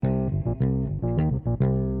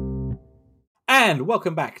And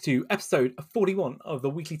welcome back to episode 41 of the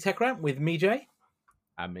Weekly Tech Rant with me, Jay.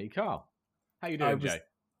 And me, Carl. How you doing, Jay?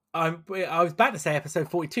 I was about to say episode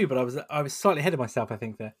 42, but I was slightly ahead of myself, I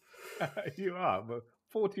think, there. You are. We're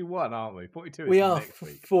 41, aren't we? 42 is we are next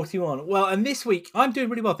week. 41. Well, and this week, I'm doing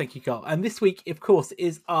really well, thank you, Carl. And this week, of course,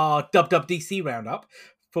 is our WWDC roundup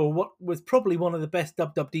for what was probably one of the best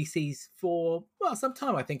WWDCs for, well, some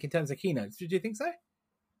time, I think, in terms of keynotes. Did you think so?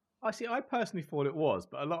 I personally thought it was,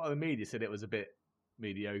 but a lot of the media said it was a bit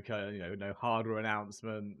mediocre, no hardware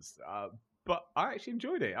announcements. But I actually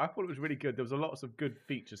enjoyed it. I thought it was really good. There was lots of good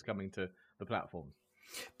features coming to the platforms.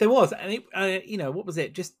 There was, and it, what was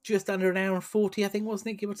it? Just under an hour and 40, I think,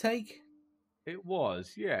 wasn't it, give or take? It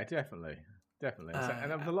was, yeah, definitely.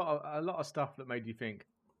 And there was a lot of stuff that made you think,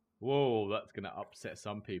 whoa, that's going to upset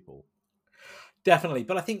some people. Definitely,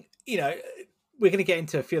 but I think we're going to get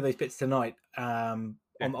into a few of those bits tonight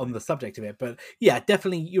on the subject of it. But yeah,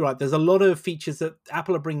 definitely, you're right. There's a lot of features that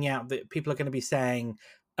Apple are bringing out that people are going to be saying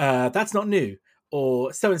that's not new,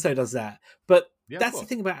 or so and so does that. But that's the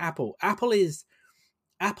thing about Apple. Apple is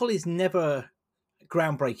never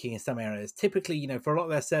groundbreaking in some areas. Typically, for a lot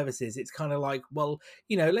of their services, it's kind of like, well,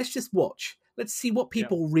 let's just watch. Let's see what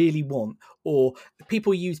people really want, or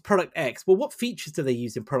people use product X. Well, what features do they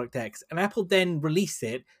use in product X? And Apple then release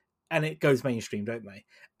it, and it goes mainstream, don't they?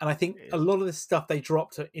 And I think a lot of the stuff they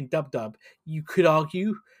dropped in DubDub, you could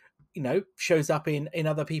argue, shows up in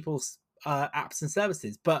other people's apps and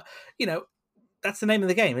services. But, that's the name of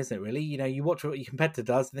the game, isn't it, really? You watch what your competitor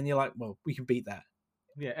does, and then you're like, well, we can beat that.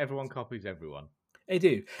 Yeah, everyone copies everyone. They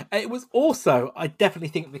do. It was also, I definitely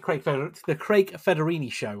think, the Craig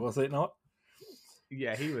Federighi show, was it not?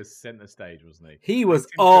 Yeah, he was centre stage, wasn't he? He was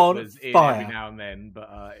on fire every now and then, but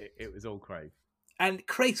it was all Craig. And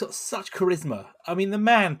Craig's got such charisma. I mean, the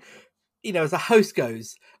man, as a host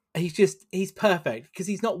goes, he's perfect because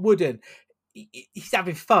he's not wooden. He's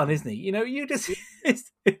having fun, isn't he?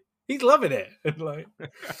 He's loving it. Like,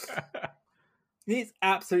 he's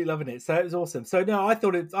absolutely loving it. So it was awesome. So no, I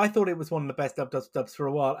thought it was one of the best dubs for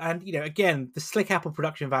a while. And again, the slick Apple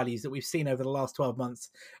production values that we've seen over the last 12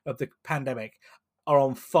 months of the pandemic are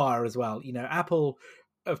on fire as well. Apple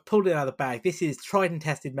have pulled it out of the bag. This is tried and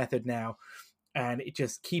tested method now, and it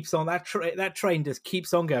just keeps on. That train just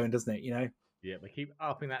keeps on going, doesn't it? Yeah, they keep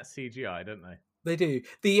upping that CGI, don't they? They do.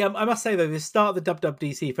 The I must say though, the start of the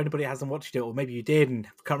WWDC, if anybody hasn't watched it, or maybe you did and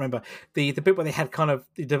can't remember, the bit where they had kind of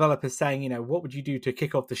the developers saying, what would you do to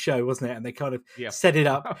kick off the show, wasn't it? And they kind of set it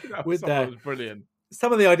up with that was brilliant.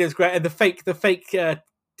 Some of the ideas great, and the fake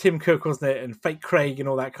Tim Cook, wasn't it, and fake Craig and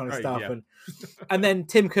all that kind of stuff, and then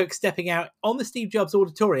Tim Cook stepping out on the Steve Jobs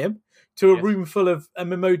auditorium to a room full of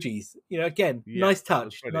emojis. Again, nice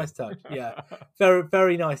touch. Yeah, very,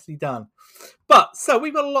 very nicely done. But so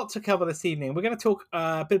we've got a lot to cover this evening. We're going to talk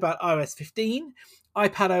a bit about iOS 15,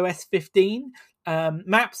 iPadOS 15,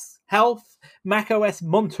 Maps, Health, macOS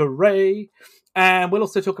Monterey, and we'll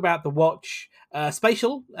also talk about the watch,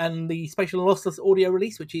 Spatial, and the Spatial lossless audio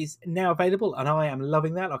release, which is now available, and I am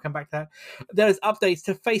loving that. I'll come back to that. There's updates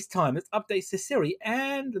to FaceTime, there's updates to Siri,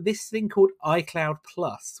 and this thing called iCloud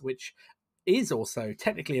Plus, which is also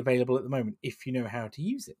technically available at the moment if you know how to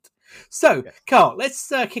use it. So, Carl,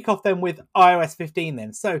 let's kick off then with iOS 15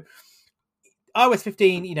 then. So, iOS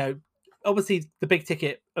 15, obviously the big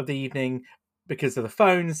ticket of the evening because of the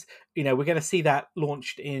phones. We're going to see that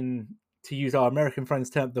launched to use our American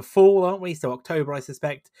friends' term, the fall, aren't we? So October, I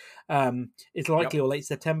suspect, is likely, or late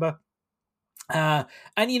September. Personally,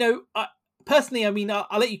 I mean, I'll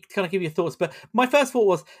let you kind of give your thoughts, but my first thought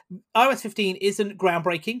was iOS 15 isn't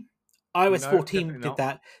groundbreaking. iOS 14 did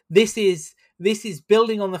that. This is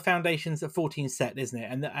building on the foundations that 14 set, isn't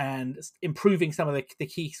it? And improving some of the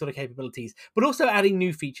key sort of capabilities, but also adding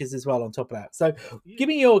new features as well on top of that. So give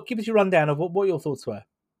us your rundown of what your thoughts were.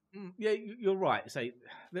 Yeah, you're right. So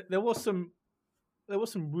there was some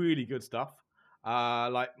really good stuff.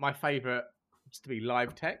 Like my favorite used to be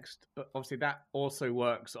live text, but obviously that also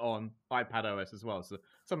works on iPadOS as well. So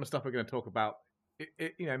some of the stuff we're going to talk about,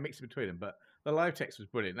 mixing between them. But the live text was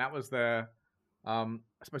brilliant. That was their, I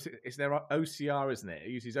suppose it's their OCR, isn't it? It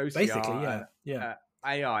uses OCR, basically,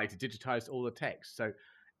 AI to digitize all the text. So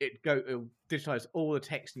it'll digitize all the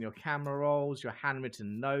text in your camera rolls, your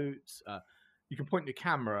handwritten notes. You can point your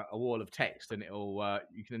camera at a wall of text, and it'll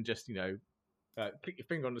you can just click your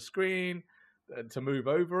finger on the screen to move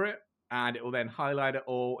over it, and it will then highlight it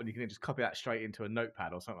all, and you can then just copy that straight into a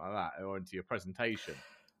notepad or something like that, or into your presentation.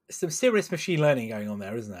 Some serious machine learning going on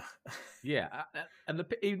there, isn't there? Yeah, and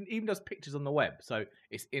it even does pictures on the web, so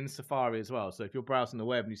it's in Safari as well. So if you're browsing the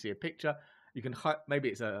web and you see a picture, you can maybe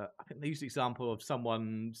I think they used the example of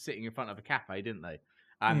someone sitting in front of a cafe, didn't they?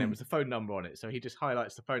 and there was a phone number on it. So he just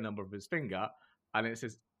highlights the phone number of his finger, and it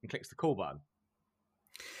says and clicks the call button.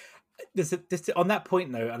 There's on that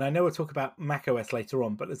point though, and I know we'll talk about macOS later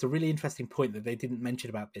on, but there's a really interesting point that they didn't mention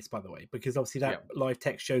about this, by the way, because obviously that live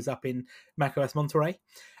text shows up in macOS Monterey.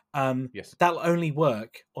 Yes, that'll only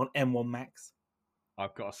work on M1 Macs.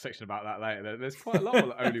 I've got a section about that later. There's quite a lot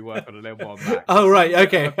that only work on an M1 Mac. Oh, right,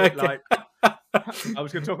 okay. Like, I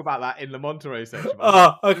was going to talk about that in the Monterey section.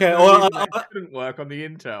 Oh, okay. Well, it couldn't work on the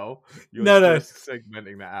Intel. You're just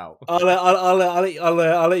segmenting that out.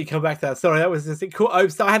 I'll let you come back to that. Sorry, that was just cool. I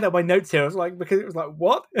had that in my notes here. I was like, because it was like,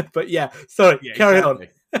 what? But yeah, sorry. Yeah, carry on.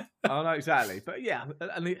 Oh, no, exactly. But yeah,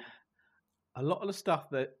 and a lot of the stuff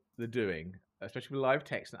that they're doing, especially with live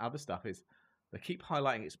text and other stuff, is they keep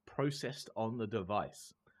highlighting it's processed on the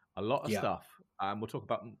device. A lot of stuff, we'll talk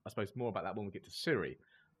about, I suppose, more about that when we get to Siri.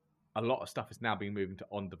 A lot of stuff is now being moved to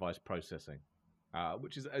on-device processing,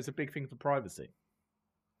 which is a big thing for privacy.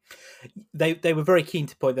 They were very keen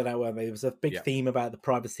to point that out, weren't they? There was a big theme about the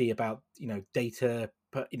privacy, about data,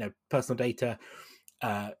 personal data.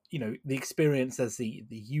 The experience as the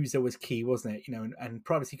user was key, wasn't it? And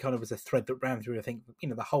privacy kind of was a thread that ran through, I think,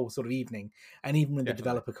 the whole sort of evening, and even in the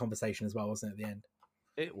developer conversation as well, wasn't it, at the end?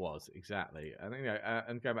 It was, exactly. And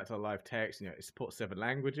and going back to the live text, it supports 7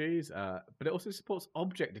 languages, but it also supports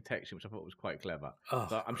object detection, which I thought was quite clever.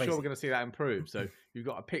 So I'm sure we're going to see that improve. So you've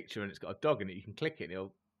got a picture and it's got a dog in it, you can click it and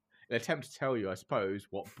it'll attempt to tell you, I suppose,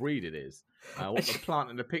 what breed it is, what the plant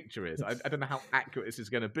in the picture is. I don't know how accurate this is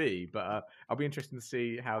going to be, but I'll be interested to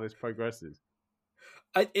see how this progresses.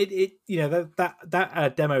 That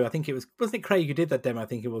demo, I think it wasn't it Craig who did that demo? I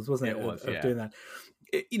think it was, wasn't it? It was, of doing that.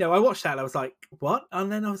 I watched that and I was like, what?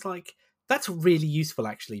 And then I was like, that's really useful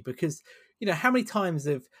actually, because how many times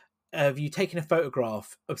have you taken a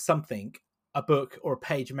photograph of something, a book or a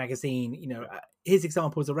page, a magazine? His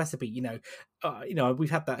example was a recipe.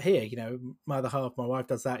 We've had that here. My other half, my wife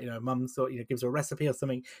does that. Mum gives her a recipe or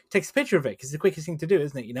something, takes a picture of it because it's the quickest thing to do,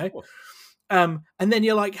 isn't it? And then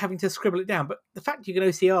you're like having to scribble it down. But the fact you can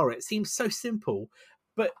OCR it seems so simple,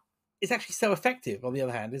 but it's actually so effective. On the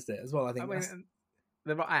other hand, isn't it? As well, I think.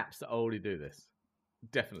 There are apps that already do this.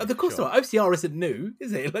 Definitely. Of course not. OCR isn't new,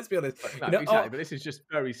 is it? Let's be honest. Exactly. But this is just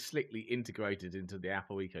very slickly integrated into the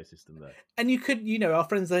Apple ecosystem there. And you could, our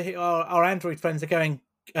friends, our Android friends are going,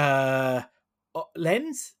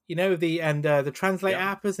 Lens, the Translate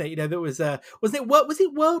app, isn't it? That was, was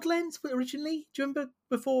it World Lens originally? Do you remember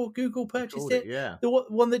before Google purchased it? Yeah. The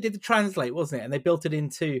one that did the Translate, wasn't it? And they built it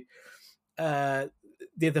into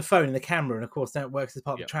the phone and the camera, and of course now it works as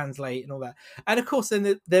part of the Translate and all that. And of course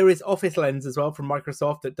then there is Office Lens as well from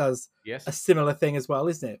Microsoft that does a similar thing as well,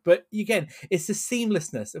 isn't it? But again, it's the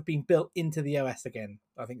seamlessness of being built into the OS again,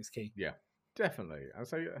 I think is key. Yeah, definitely. And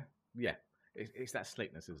so it's that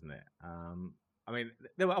slickness, isn't it?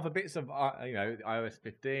 There were other bits of iOS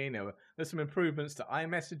 15. There's some improvements to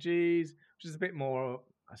iMessages, which is a bit more,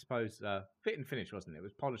 I suppose, fit and finish, wasn't it? It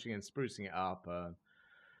was polishing and sprucing it up.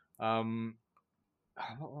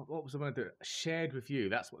 What was I going to do? Shared with you.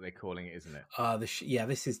 That's what they're calling it, isn't it? This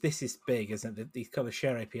is big, isn't it? The kind of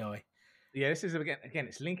share API. Yeah, this is again.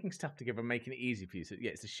 It's linking stuff together and making it easy for you. So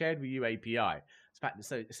it's a shared with you API.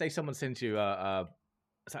 So say someone sends you a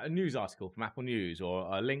news article from Apple News, or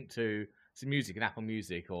a link to some music in Apple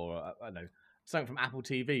Music, or I don't know, something from Apple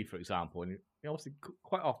TV, for example. And obviously,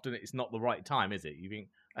 quite often it's not the right time, is it? You think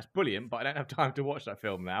that's brilliant, but I don't have time to watch that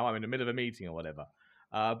film now. I'm in the middle of a meeting or whatever.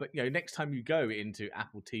 But next time you go into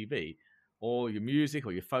Apple TV or your music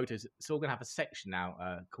or your photos, it's all going to have a section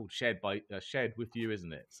now called shared with you,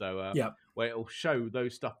 isn't it? So where it'll show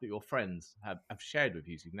those stuff that your friends have shared with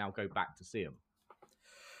you, so you can now go back to see them.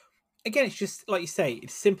 Again, it's just like you say,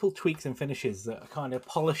 it's simple tweaks and finishes that are kind of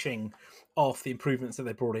polishing off the improvements that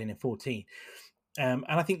they brought in 14. And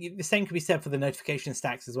I think the same could be said for the notification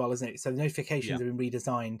stacks as well, isn't it? So the notifications have been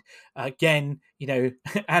redesigned. Again,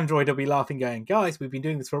 Android will be laughing, going, "Guys, we've been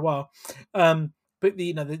doing this for a while." But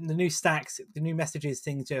the new stacks, the new messages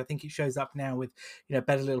things, I think it shows up now with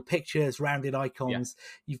better little pictures, rounded icons.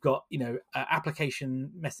 You've got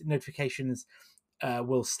application notifications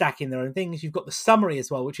will stack in their own things. You've got the summary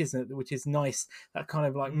as well, which is nice. That kind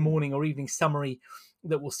of like morning or evening summary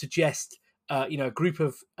that will suggest a group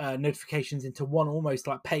of notifications into one almost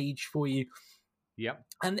like page for you.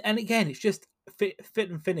 And again, it's just fit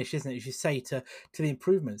and finish, isn't it? As you say, to the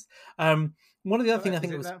improvements. One of the other things I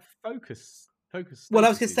think it was that focus. Well, I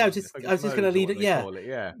was going to say, I was just going to lead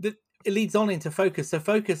it. It leads on into focus. So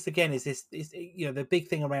focus again is the big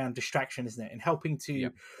thing around distraction, isn't it? And helping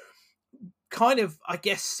to kind of, I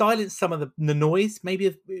guess, silence some of the noise maybe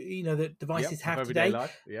that devices have today.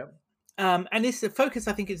 And this focus,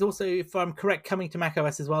 I think, is also, if I'm correct, coming to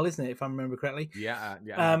macOS as well, isn't it? If I remember correctly. Yeah,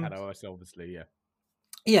 and iPadOS, obviously, yeah.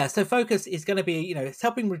 Yeah, so focus is going to be, it's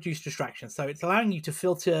helping reduce distractions. So it's allowing you to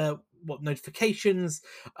filter what notifications,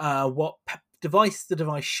 what device the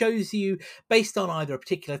device shows you based on either a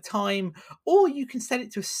particular time, or you can set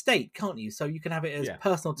it to a state, can't you? So you can have it as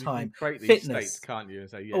personal You can time, create these fitness, states, can't you? And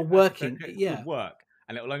say, or working. Good work.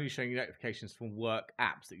 And it will only show you notifications from work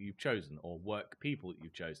apps that you've chosen or work people that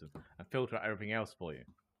you've chosen and filter out everything else for you.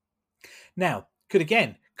 Now,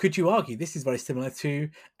 could you argue this is very similar to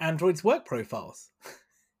Android's work profiles?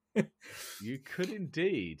 You could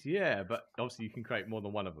indeed, yeah, but obviously you can create more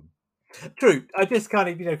than one of them. True. I just kind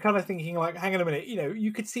of thinking like, hang on a minute,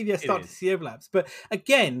 you could see start to see overlaps. But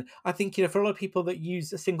again, I think, for a lot of people that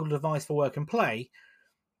use a single device for work and play,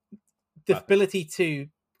 the ability to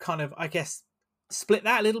kind of, I guess, split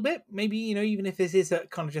that a little bit, maybe, even if this is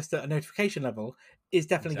kind of just at a notification level, is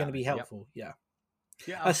definitely going to be helpful. Yep.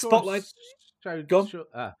 Yeah. I'm Spotlight.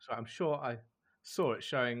 I'm sure I saw it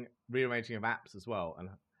showing rearranging of apps as well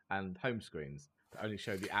and home screens that only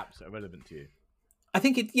show the apps that are relevant to you. I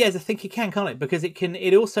think it can, can't it? Because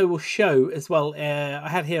it also will show as well. I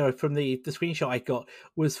had here from the screenshot I got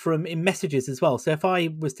was from in messages as well. So if I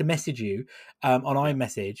was to message you on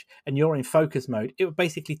iMessage and you're in focus mode, it would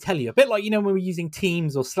basically tell you a bit like, when we're using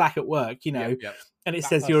Teams or Slack at work, and it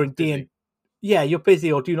says you're in DN. Yeah, you're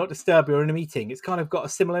busy or do not disturb, you're in a meeting. It's kind of got a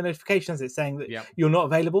similar notification as it's saying that you're not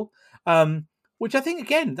available, which I think,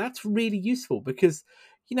 again, that's really useful because,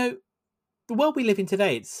 the world we live in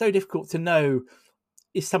today, it's so difficult to know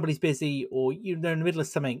if somebody's busy or they're in the middle of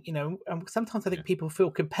something, and sometimes I think people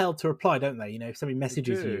feel compelled to reply, don't they? If somebody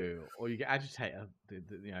messages you. Or you get agitated,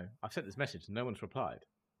 I've sent this message and no one's replied.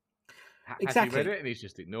 Exactly. Has he read it and he's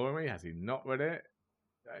just ignoring me? Has he not read it?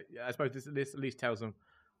 I suppose this at least tells them,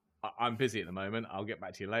 I'm busy at the moment, I'll get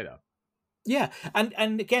back to you later. Yeah,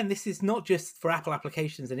 and again, this is not just for Apple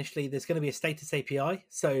applications. Initially, there's going to be a status API,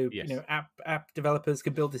 so app developers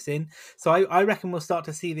can build this in. So I reckon we'll start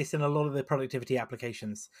to see this in a lot of the productivity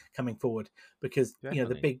applications coming forward because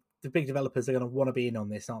the big developers are going to want to be in on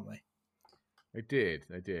this, aren't they? They did.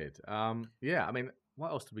 Yeah, I mean, what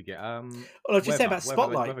else did we get? Well, I was just saying about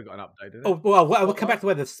Spotlight. Weather got an update, didn't it? Oh well, we'll come back to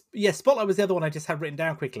weather. Yeah, Spotlight was the other one I just had written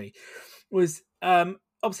down quickly. Was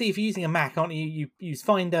obviously, if you're using a Mac, aren't you? You use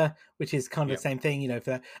Finder, which is kind of the same thing,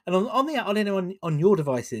 for that. And on your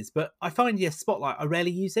devices, but I find Spotlight. I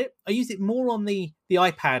rarely use it. I use it more on the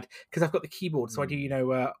iPad because I've got the keyboard, so I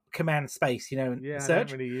do Command Space, and search. I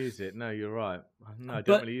don't really use it. No, you're right. No, I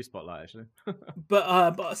don't really use Spotlight actually.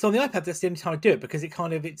 but so on the iPad, that's the only time I do it because it's a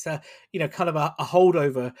kind of a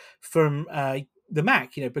holdover from the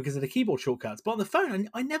Mac, because of the keyboard shortcuts. But on the phone,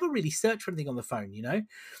 I never really search for anything on the phone,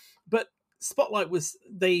 But Spotlight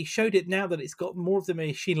they showed it now that it's got more of the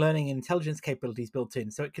machine learning and intelligence capabilities built in,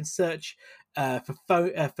 so it can search for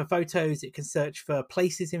photos, it can search for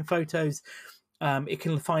places in photos, it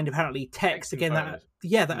can find apparently text again. That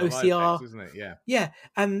OCR, text, isn't it? Yeah,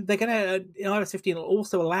 and they're gonna in iOS 15 it'll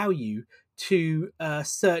also allow you to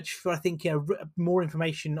search for, I think, more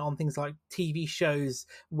information on things like TV shows,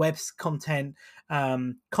 web content,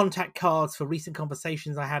 contact cards for recent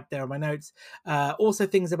conversations I had there on my notes. Also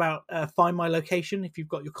things about Find My Location if you've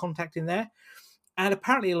got your contact in there. And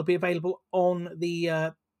apparently it'll be available on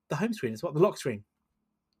the home screen as well, the lock screen.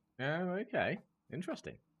 Oh, okay.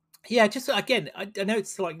 Interesting. Yeah, just again, I know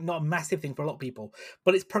it's like not a massive thing for a lot of people,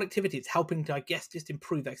 but it's productivity. It's helping to, I guess, just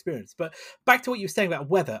improve that experience. But back to what you were saying about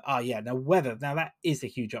weather. Weather. Now that is a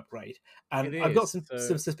huge upgrade, and I've got some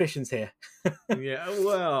suspicions here. Yeah,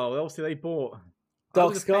 well, obviously they bought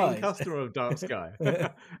Dark Sky, customer of Dark Sky,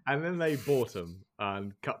 and then they bought them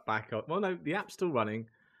and cut back up. Well, no, the app's still running,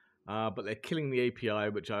 but they're killing the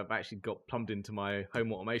API, which I've actually got plumbed into my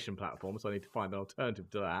home automation platform, so I need to find an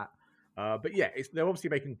alternative to that. But yeah, they're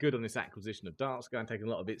obviously making good on this acquisition of Dark Sky and taking a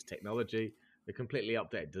lot of its technology. The completely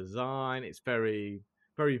updated design. It's very,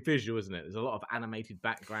 very visual, isn't it? There's a lot of animated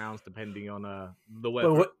backgrounds depending on the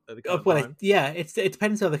weather. It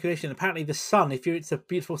depends on the condition. Apparently, the sun. It's a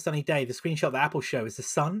beautiful sunny day, the screenshot that Apple show is the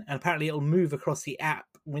sun, and apparently it'll move across the app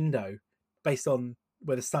window based on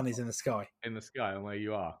where the sun is in the sky. In the sky and where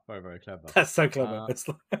you are. Very, very clever. That's so clever.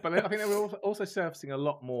 But I think they were also surfacing a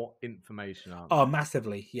lot more information, aren't they? Oh,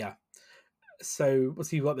 massively, yeah. So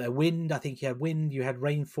what's you got there? Wind. I think you had wind. You had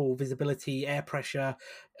rainfall, visibility, air pressure,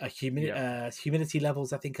 humidity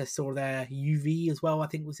levels. I think I saw there. UV as well. I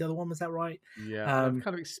think was the other one. Was that right? Yeah, they've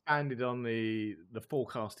kind of expanded on the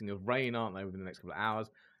forecasting of rain, aren't they? Within the next couple of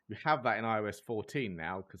hours, you have that in iOS 14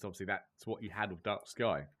 now because obviously that's what you had with Dark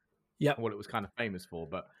Sky. Yeah, what it was kind of famous for,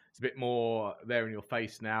 but it's a bit more there in your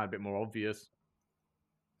face now, a bit more obvious.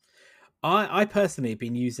 I personally have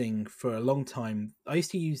been using for a long time. I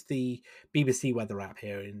used to use the BBC weather app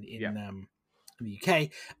here in the UK,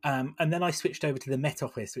 and then I switched over to the Met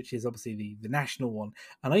Office, which is obviously the national one,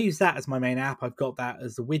 and I use that as my main app. I've got that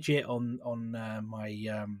as a widget on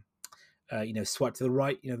my swipe to the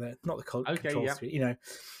right, not the control screen,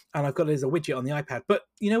 and I've got it as a widget on the iPad. But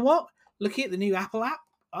you know what? Looking at the new Apple app,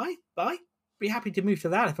 I be happy to move to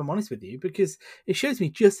that if I'm honest with you, because it shows me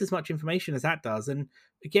just as much information as that does, and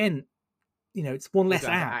again, it's one less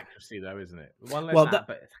app. Accuracy though, isn't it? One less app,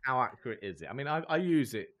 but how accurate is it? I mean, I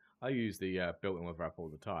use it. I use the built-in weather app all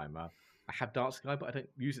the time. I have Dark Sky, but I don't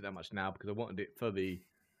use it that much now because I wanted it for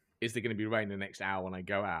is there going to be rain the next hour when I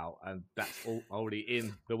go out? And that's already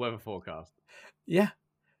in the weather forecast. Yeah,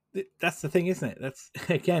 that's the thing, isn't it? That's,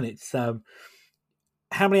 again, it's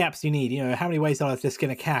how many apps do you need? How many ways are there to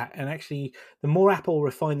skin a cat? And actually, the more Apple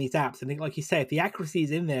refine these apps, and like you say, if the accuracy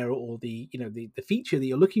is in there, or the feature that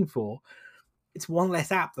you're looking for, it's one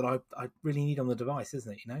less app that I really need on the device,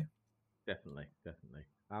 isn't it? Definitely.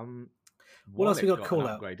 What else we got to call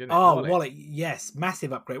out? Wallet, yes,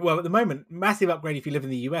 massive upgrade. Well, at the moment, massive upgrade if you live in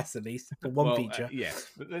the US, at least, for one feature. Yes,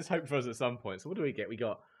 but let's hope for us at some point. So what do we get? We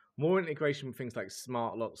got more integration with things like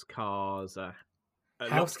smart locks, cars,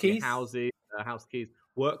 house keys, house keys,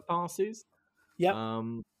 work passes. Yeah.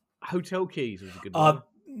 Hotel keys was a good one.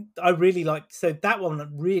 I really liked. So that one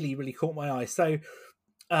really, really caught my eye. So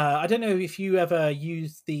I don't know if you ever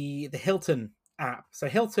used the Hilton app. So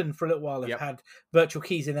Hilton for a little while have had virtual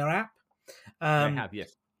keys in their app. They have,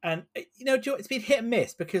 yes. And it's been hit and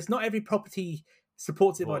miss because not every property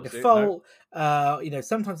supports it by default. No.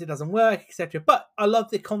 Sometimes it doesn't work, etc. But I love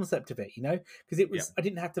the concept of it, because it was I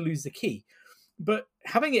didn't have to lose the key. But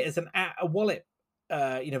having it as a wallet,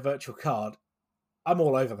 virtual card, I'm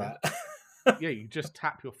all over that. Yeah, you just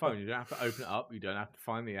tap your phone. You don't have to open it up. You don't have to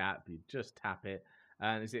find the app. You just tap it.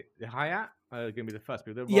 And is it the Hyatt? Going to be the first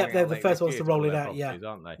people. They're the first ones to roll it out. Yeah,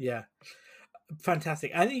 aren't they? Yeah,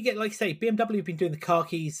 fantastic. And then you get, like I say, BMW have been doing the car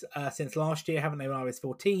keys since last year, haven't they? On iOS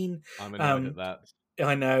 14. I'm annoyed at that.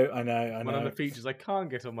 I know. One of the features I can't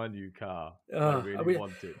get on my new car. I really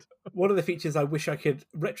want it. One of the features I wish I could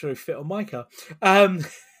retrofit on my car.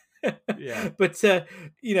 Yeah, but so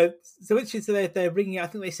which is they're bringing it. I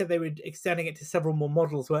think they said they were extending it to several more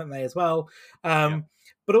models, weren't they, as well?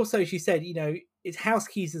 But also, as you said, it's house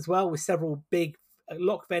keys as well, with several big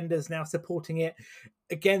lock vendors now supporting it.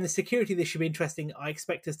 Again, the security of this should be interesting. I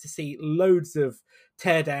expect us to see loads of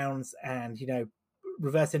teardowns and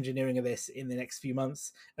reverse engineering of this in the next few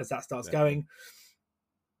months as that starts going.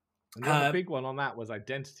 And the big one on that was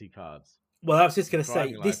identity cards. Well, I was just going to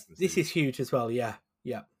say this is huge as well. Yeah.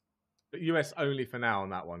 But US only for now on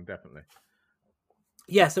that one, definitely.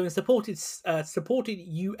 Yeah, so in supported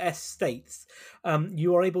US states,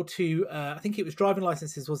 you are able to, I think it was driving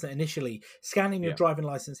licenses, wasn't it, initially? Scanning your driving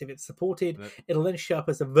license, if it's supported, it'll then show up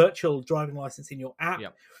as a virtual driving license in your app.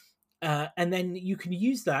 And then you can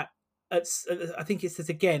use that at, I think it says,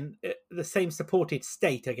 again, the same supported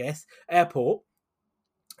state, I guess, airport,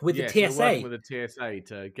 with the TSA. So working with the TSA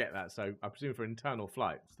to get that. So I presume for internal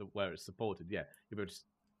flights where it's supported, you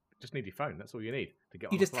just need your phone. That's all you need to get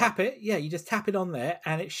on. You just tap it. Yeah, you just tap it on there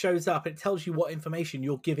and it shows up. It tells you what information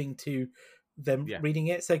you're giving to them reading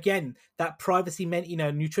it. So again, that privacy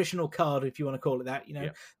nutritional card, if you want to call it that,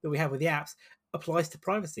 that we have with the apps applies to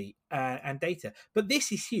privacy and data. But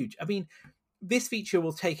this is huge. I mean, this feature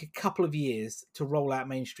will take a couple of years to roll out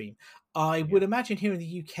mainstream. I would imagine here in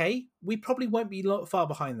the UK, we probably won't be far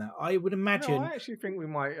behind that. I would imagine. No, I actually think we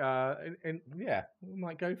might. We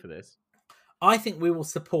might go for this. I think we will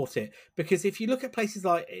support it because if you look at places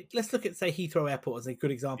like, let's look at, say, Heathrow Airport as a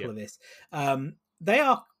good example of this. They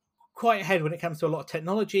are quite ahead when it comes to a lot of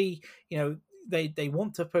technology. They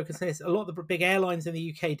want to focus on this. A lot of the big airlines in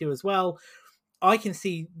the UK do as well. I can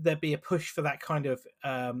see there be a push for that kind of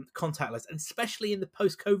contactless, and especially in the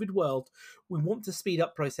post-COVID world, we want to speed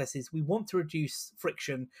up processes. We want to reduce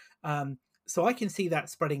friction. So I can see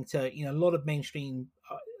that spreading to a lot of mainstream.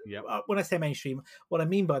 When I say mainstream, what I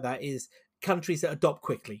mean by that is countries that adopt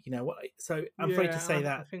quickly. So I'm afraid to say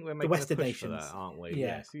that I think we're the making Western a push nations, for that, aren't we?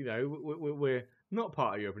 Yes. We're not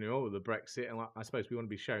part of Europe anymore with the Brexit, and I suppose we want to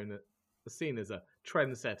be shown that the seen as a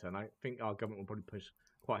trendsetter, and I think our government will probably push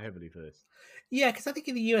quite heavily for this. Yeah, because I think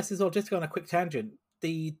in the US as well, just to go on a quick tangent,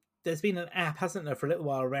 there's been an app, hasn't there, for a little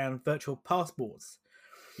while around virtual passports.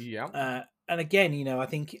 Yeah. And again, I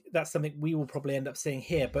think that's something we will probably end up seeing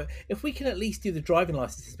here. But if we can at least do the driving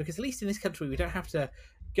licenses, because at least in this country, we don't have to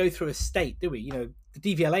go through a state, do we? The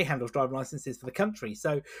DVLA handles driving licenses for the country.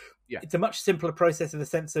 So it's a much simpler process in the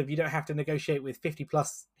sense of you don't have to negotiate with 50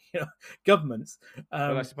 plus governments.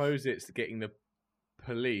 But I suppose it's getting the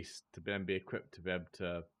police to then be equipped to be able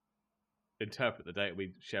to interpret the data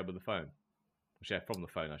we share with the phone, or share from the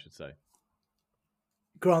phone, I should say.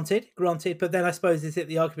 Granted, but then I suppose is it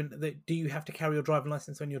the argument that do you have to carry your driving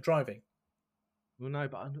license when you're driving? Well, no,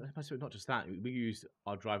 but not just that. We use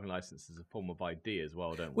our driving license as a form of ID as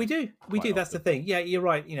well, don't we? We do. That's the thing. Yeah, you're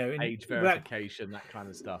right. Age verification, that kind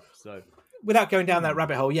of stuff. So without going down that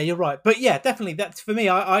rabbit hole, yeah, you're right. But yeah, definitely, that's for me.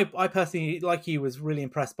 I personally, like you, was really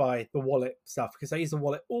impressed by the wallet stuff because I use the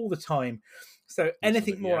wallet all the time. So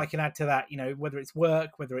anything more I can add to that, whether it's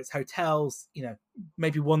work, whether it's hotels,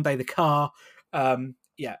 maybe one day the car.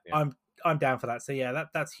 I'm down for that. So yeah,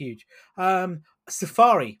 that's huge.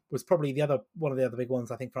 Safari was probably one of the other big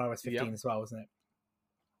ones I think for iOS 15 as well, wasn't it?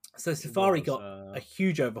 So Safari got a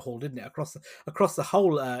huge overhaul, didn't it, across the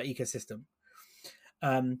whole ecosystem.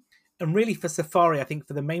 And really for Safari, I think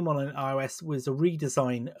for the main one on iOS was a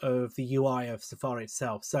redesign of the UI of Safari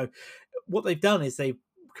itself. So what they've done is they've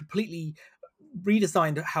completely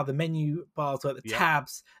redesigned how the menu bars work, the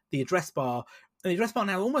tabs, the address bar. And the address bar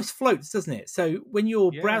now almost floats, doesn't it? So when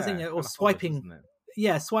you're browsing it or swiping,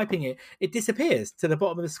 swiping it disappears to the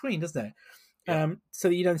bottom of the screen, doesn't it? Yeah. So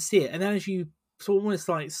that you don't see it. And then as you sort of almost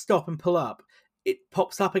like stop and pull up, it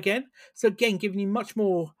pops up again. So again, giving you much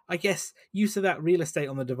more, I guess, use of that real estate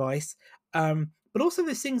on the device. But also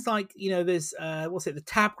there's things like, there's, the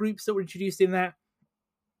tab groups that were introduced in that.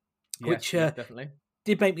 Yes, which definitely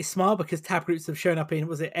did make me smile because tab groups have shown up in,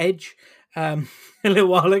 was it Edge a little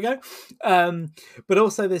while ago? But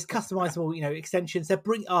also there's customizable, extensions. That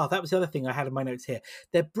was the other thing I had in my notes here.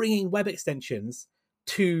 They're bringing web extensions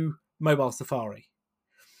to mobile Safari.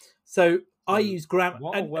 So I use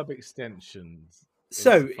What are web extensions?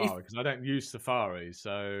 So because I don't use Safari,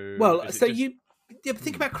 so you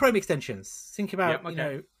think about Chrome extensions. Think about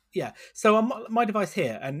So on my device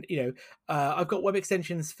here, and I've got web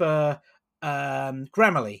extensions for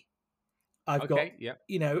Grammarly. I've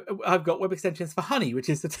got web extensions for Honey, which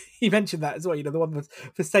is you mentioned that as well. The one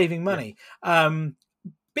for saving money.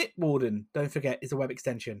 Bitwarden, don't forget, is a web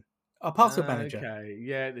extension. Our password manager. Okay,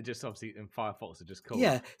 yeah, they're just obviously in Firefox are just called.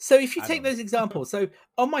 Yeah, so if you take those examples, so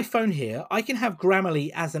on my phone here, I can have Grammarly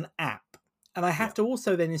as an app, and I have to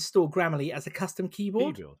also then install Grammarly as a custom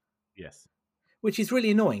keyboard. Yes. Which is really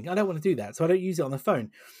annoying. I don't want to do that, so I don't use it on the phone.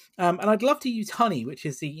 And I'd love to use Honey, which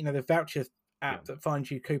is the the voucher app that finds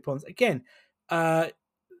you coupons. Again,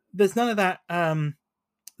 there's none of that.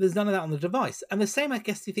 There's none of that on the device. And the same, I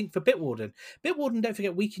guess, you think for Bitwarden. Bitwarden, don't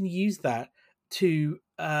forget, we can use that to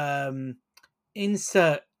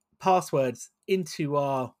insert passwords into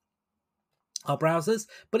our browsers,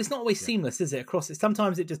 but it's not always seamless, is it? Across it,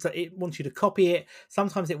 sometimes it wants you to copy it.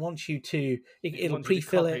 Sometimes it wants you to it'll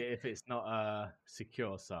pre-fill it if it's not a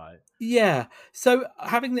secure site. Yeah, so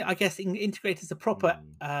having I guess integrated as a proper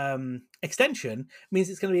extension means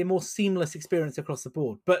it's going to be a more seamless experience across the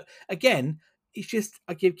board. But again, it's just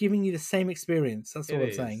giving you the same experience. That's all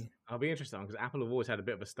I'm saying. I'll be interested because Apple have always had a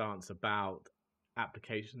bit of a stance about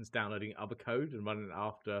applications downloading other code and running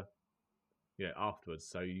it afterwards.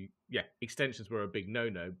 So extensions were a big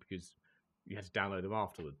no-no because you had to download them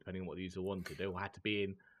afterwards, depending on what the user wanted. They all had to be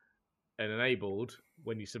in and enabled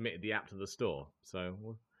when you submitted the app to the store.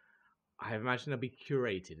 So I imagine they'll be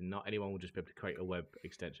curated, and not anyone will just be able to create a web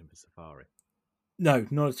extension for Safari. No,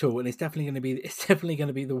 not at all. And it's definitely going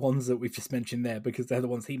to be the ones that we've just mentioned there because they're the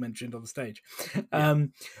ones he mentioned on the stage.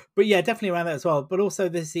 But yeah, definitely around that as well. But also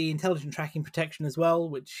there's the intelligent tracking protection as well,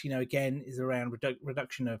 which, again, is around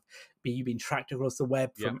reduction of you being tracked across the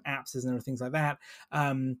web from apps and other things like that.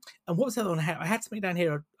 And what was the other one? I had something down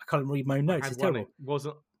here. I can't even read my notes. It's terrible.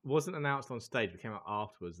 It wasn't announced on stage. It came out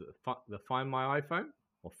afterwards that the Find My iPhone,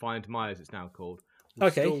 or Find My as it's now called,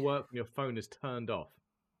 will still work when your phone is turned off.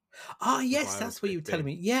 Oh, yes, that's what you were telling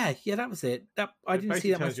me. Yeah, that was it. I didn't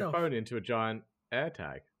see that myself. It turns your phone into a giant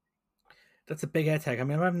AirTag. That's a big AirTag. I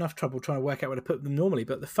mean, I have enough trouble trying to work out where to put them normally,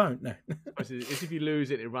 but the phone, no. It's if you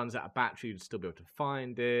lose it, it runs out of battery, you'd still be able to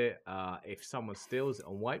find it. If someone steals it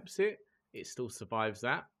and wipes it, it still survives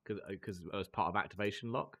that because it was part of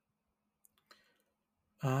activation lock.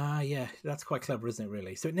 Yeah, that's quite clever, isn't it,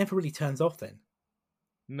 really? So it never really turns off then?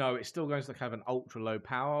 No, it still goes to kind of an ultra low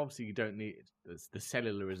power. Obviously, you don't need the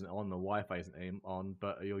cellular isn't on, the Wi-Fi isn't on,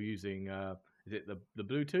 but you're using is it the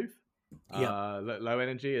Bluetooth? Low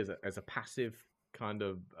energy as a passive kind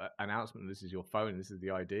of announcement. This is your phone. This is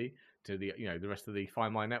the ID to the the rest of the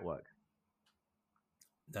Find My network.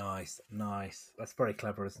 Nice. That's very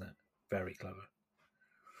clever, isn't it? Very clever.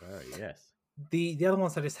 Very, yes. The other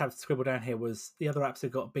ones I just have scribbled down here was the other apps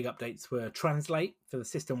that got big updates were Translate for the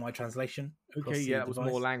system-wide translation. Okay, yeah, it was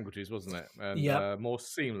more languages, wasn't it? And more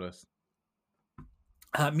seamless.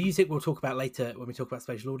 Music we'll talk about later when we talk about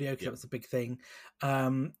spatial audio, because that was a big thing.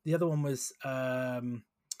 The other one was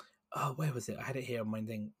where was it? I had it here on my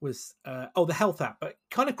thing. Was the health app, but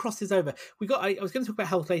kind of crosses over. I was going to talk about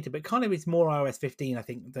health later, but kind of is more iOS 15, I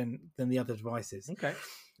think, than the other devices. Okay.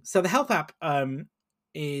 So the health app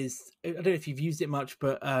is, I don't know if you've used it much,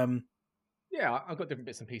 but yeah, I've got different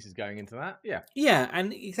bits and pieces going into that. Yeah,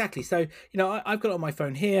 and exactly. So, I've got it on my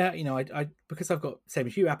phone here. I because I've got, same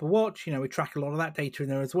as you, Apple Watch. We track a lot of that data in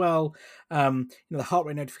there as well. The heart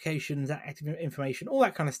rate notifications, active information, all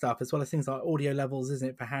that kind of stuff, as well as things like audio levels, isn't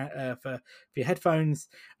it, for your headphones?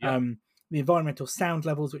 Yep. The environmental sound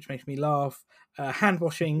levels, which makes me laugh. Hand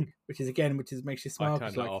washing, which makes you smile. I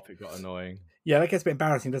turned that off. It got annoying. Yeah, that gets a bit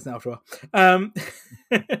embarrassing, doesn't it? After a while,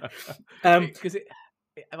 because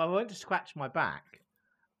if I went to scratch my back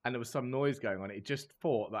and there was some noise going on, it just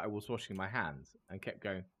thought that I was washing my hands and kept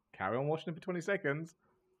going, carry on washing them for 20 seconds.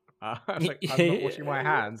 I'm not washing my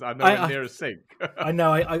hands. I'm nowhere near a sink. I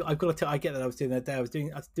know. I've got to. I get that. I was doing that day. I was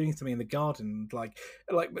doing something in the garden. Like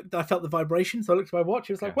I felt the vibration, so I looked at my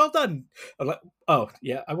watch. It was like, well done. I'm like, oh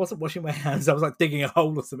yeah, I wasn't washing my hands. I was like digging a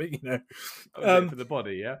hole or something. For the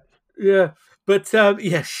body, yeah. Yeah, but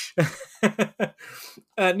yes,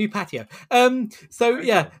 new patio. So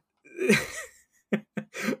yeah.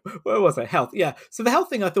 Where was I? Health. Yeah. So the health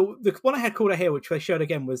thing, I thought the one I had called out here, which they showed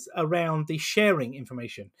again, was around the sharing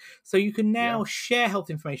information. So you can now share health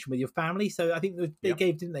information with your family. So I think they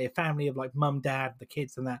gave, didn't they, a family of like mum, dad, the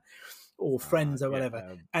kids, and that, or friends or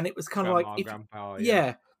whatever. And it was kind of like,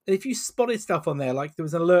 if you spotted stuff on there, like there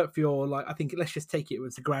was an alert for your, like, I think, let's just take it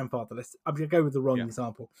was a grandfather. I'm going to go with the wrong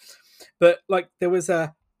example, but like there was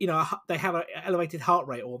they have an elevated heart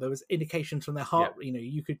rate, or there was indications from their heart.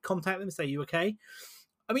 You could contact them and say, you okay?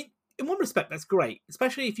 I mean, in one respect, that's great,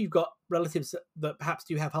 especially if you've got relatives that perhaps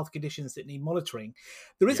do have health conditions that need monitoring.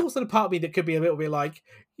 There is also the part of me that could be a little bit like,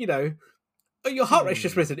 oh, your heart rate's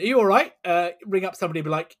just risen. Are you all right? Ring up somebody and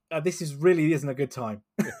be like, this isn't a good time.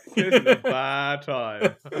 This is a bad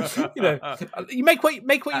time. You make what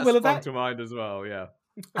you will of that. To mind as well, yeah.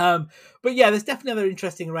 But yeah, there's definitely other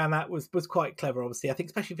interesting around that. Was quite clever, obviously. I think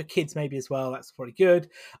especially for kids maybe as well, that's probably good.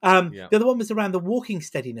 The other one was around the walking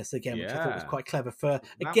steadiness again, which I thought was quite clever for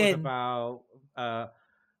that was about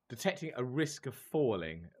detecting a risk of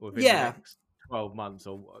falling within the next 12 months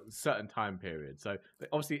or a certain time period. So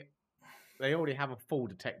obviously they already have a fall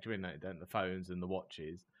detector in it, don't the phones and the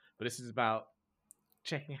watches, but this is about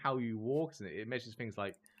checking how you walk, and it measures things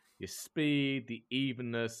like your speed, the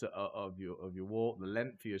evenness of your walk, the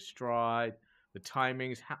length of your stride, the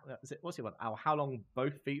timings. How long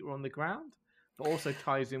both feet are on the ground, but also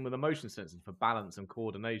ties in with the motion sensors for balance and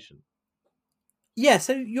coordination. Yeah,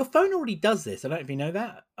 so your phone already does this. I don't know if you know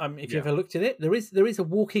that. If you ever looked at it, there is a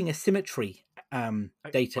walking asymmetry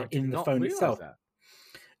data in the phone itself. That.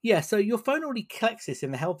 Yeah, so your phone already collects this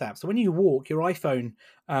in the health app. So when you walk, your iPhone,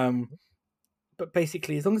 but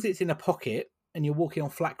basically as long as it's in a pocket and you're walking on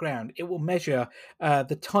flat ground, it will measure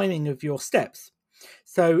the timing of your steps.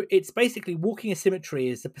 So it's basically walking asymmetry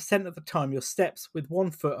is the percent of the time your steps with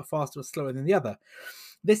one foot are faster or slower than the other.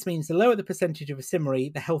 This means the lower the percentage of asymmetry,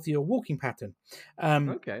 the healthier your walking pattern.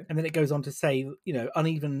 And then it goes on to say,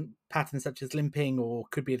 uneven patterns such as limping or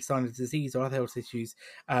could be a sign of disease or other health issues.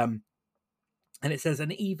 And it says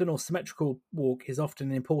an even or symmetrical walk is often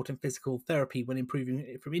an important physical therapy when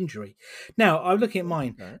improving from injury. Now, I'm looking at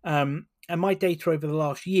mine, and my data over the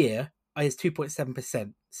last year is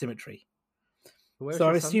 2.7% symmetry. So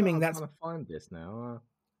I'm assuming that's... I'm trying to find this now.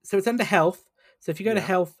 So it's under health. So if you go to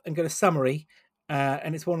health and go to summary,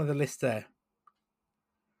 and it's one of the lists there.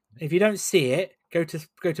 If you don't see it, go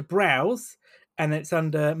to browse, and it's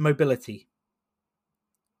under mobility.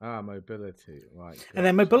 Mobility, right. Gotcha. And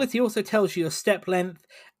then mobility also tells you your step length,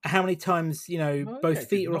 how many times, both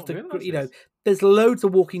feet are off the, there's loads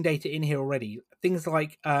of walking data in here already. Things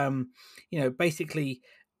like, basically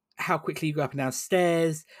how quickly you go up and down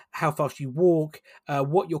stairs, how fast you walk,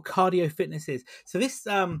 what your cardio fitness is. So this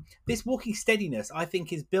walking steadiness, I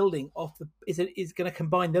think, is building off is going to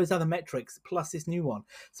combine those other metrics plus this new one.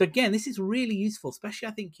 So again, this is really useful, especially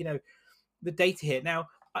I think, the data here. Now,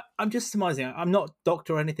 I'm just surmising. I'm not a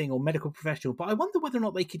doctor or anything or medical professional, but I wonder whether or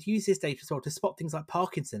not they could use this data as well to spot things like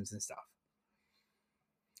Parkinson's and stuff.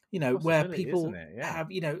 Where people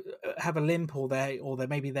have a limp, or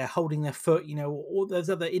maybe they're holding their foot, or there's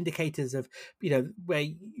other indicators of, where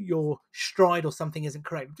your stride or something isn't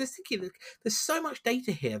correct. I'm just thinking that there's so much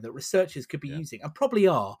data here that researchers could be using, and probably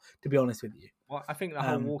are, to be honest with you. Well, I think the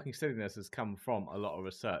whole walking steadiness has come from a lot of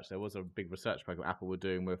research. There was a big research program Apple were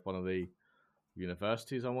doing with one of the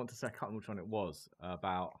universities, I want to say, I can't remember which one it was,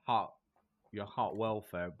 about heart your heart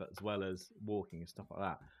welfare, but as well as walking and stuff like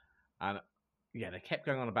that. And yeah, they kept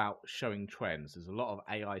going on about showing trends. There's a lot of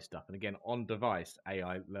AI stuff, and again, on-device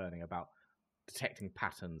AI learning about detecting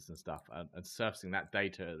patterns and stuff, and surfacing that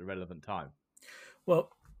data at the relevant time.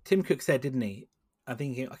 Well, Tim Cook said, didn't he? I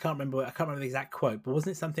can't remember the exact quote, but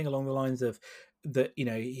wasn't it something along the lines of that?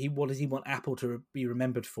 What does he want Apple to be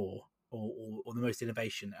remembered for, or the most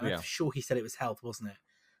innovation? And I'm sure he said it was health, wasn't it?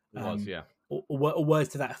 It was, yeah. Or words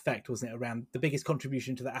to that effect, wasn't it? Around the biggest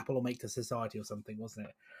contribution to that Apple will make to society, or something, wasn't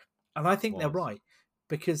it? And I think they're right,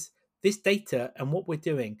 because this data and what we're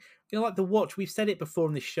doing, like the watch, we've said it before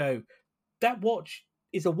on this show, that watch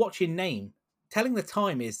is a watch in name. Telling the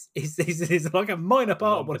time is like a minor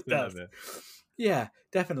part of what it does. Yeah,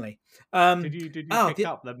 definitely. Did you pick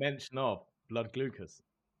up the mention of blood glucose?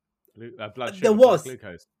 Blood sugar, there was. Blood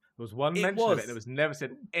glucose. There was one mention of it. There was never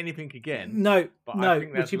said anything again. No, I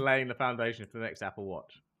think that's laying the foundation for the next Apple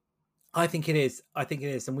Watch. I think it is,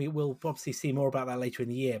 and we will obviously see more about that later in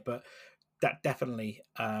the year. But that definitely,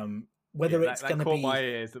 whether it's going to be, my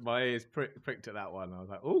ears pricked at that one. I was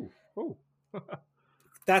like, oh.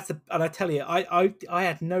 And I tell you, I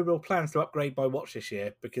had no real plans to upgrade my watch this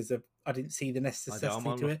year because I didn't see the necessity I'm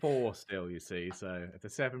on to the it. 4 still, you see. So if the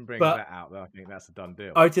 7 brings that out, then I think that's a done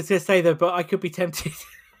deal. I was just going to say that, but I could be tempted.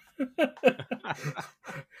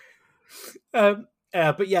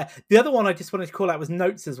 But yeah, the other one I just wanted to call out was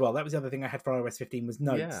Notes as well. That was the other thing I had for iOS 15 was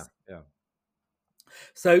Notes. Yeah.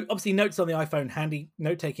 So obviously Notes on the iPhone, handy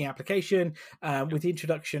note-taking application. With the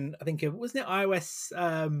introduction, I think wasn't it iOS?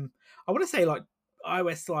 I want to say like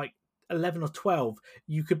iOS like 11 or 12.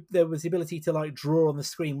 There was the ability to like draw on the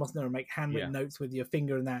screen, wasn't there, and make handwritten notes with your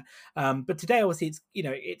finger and that. But today, obviously,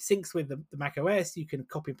 it syncs with the Mac OS. You can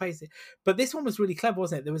copy and paste it. But this one was really clever,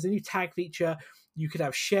 wasn't it? There was a new tag feature. You could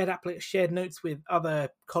have shared notes with other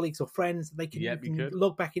colleagues or friends. They can, you can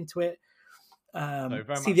log back into it. So very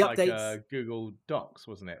see much the like updates. Google Docs,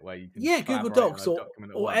 wasn't it? Where you can Google Docs or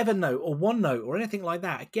Evernote or OneNote or anything like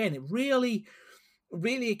that. Again, it really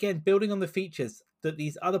again building on the features that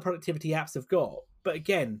these other productivity apps have got, but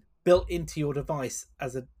again built into your device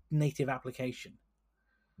as a native application.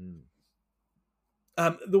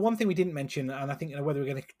 The one thing we didn't mention, and I think I don't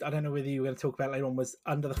know whether you were going to talk about it later on, was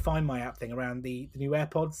under the Find My app thing around the new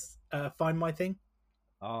AirPods Find My thing.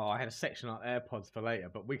 Oh, I had a section on AirPods for later,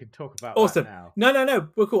 but we can talk about awesome. that No, now.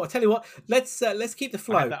 we're cool. I'll tell you what. Let's keep the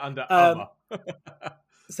flow. I had that under other.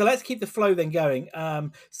 So let's keep the flow then going.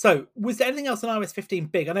 So was there anything else on iOS 15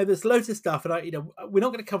 big? I know there's loads of stuff, and we're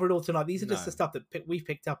not going to cover it all tonight. These are just the stuff that we've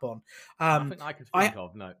picked up on. Nothing I can think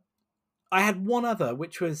of. No. I had one other,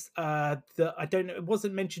 which was that I don't know. It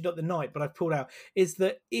wasn't mentioned at the night, but I've pulled out. Is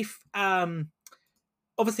that if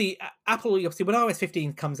obviously Apple, when iOS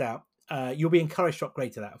 15 comes out, you'll be encouraged to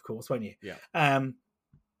upgrade to that, of course, won't you? Yeah.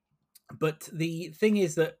 But the thing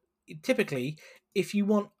is that typically, if you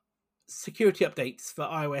want security updates for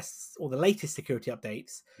iOS or the latest security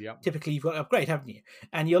updates, typically you've got to upgrade, haven't you?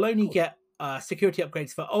 And you'll only get security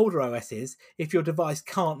upgrades for older OSs if your device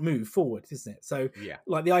can't move forward, isn't it? So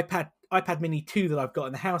like the iPad Mini 2 that I've got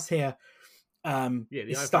in the house here, the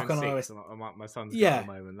is iPhone stuck on 6, iOS. My son's got at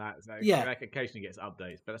the moment. That occasionally gets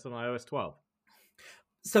updates, but that's on iOS 12.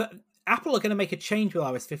 So Apple are going to make a change with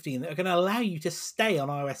iOS 15 that are going to allow you to stay on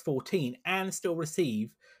iOS 14 and still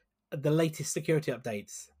receive the latest security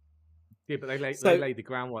updates. Yeah, but they laid the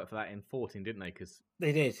groundwork for that in 14, didn't they? Because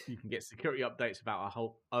they did. You can get security updates without a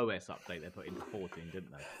whole OS update they put into 14,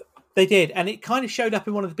 didn't they? They did, and it kind of showed up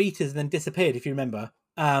in one of the betas and then disappeared, if you remember.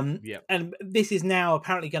 And this is now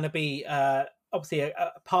apparently going to be obviously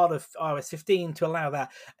a part of iOS 15 to allow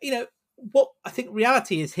that. What I think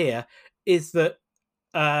reality is here is that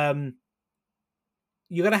you're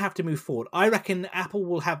going to have to move forward. I reckon Apple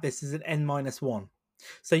will have this as an N-1.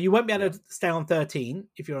 So you won't be able to stay on 13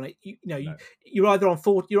 if you're on it. You're either on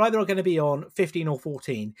 4. You're either going to be on 15 or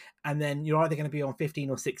 14, and then you're either going to be on 15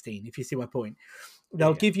 or 16. If you see my point,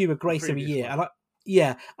 they'll give you a grace of a year. And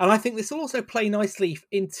I think this will also play nicely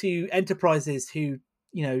into enterprises who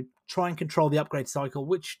try and control the upgrade cycle,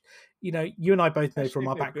 which you and I both know from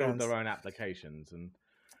our backgrounds. Build their own applications, and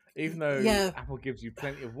even though Apple gives you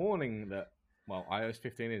plenty of warning that. Well, iOS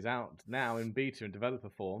 15 is out now in beta and developer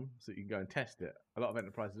form, so you can go and test it. A lot of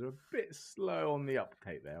enterprises are a bit slow on the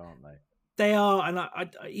uptake there, aren't they? They are, and I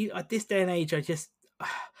at this day and age, I just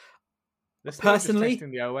they're still personally just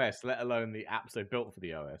testing the OS, let alone the apps they built for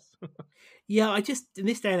the OS. I just in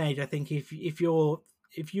this day and age, I think if you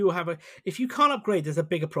can't upgrade, there's a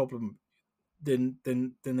bigger problem than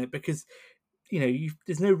it, because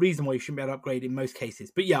there's no reason why you shouldn't be able to upgrade in most cases.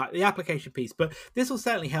 But the application piece. But this will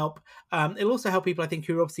certainly help. It'll also help people, I think,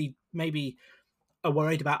 who are obviously maybe are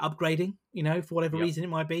worried about upgrading, for whatever reason it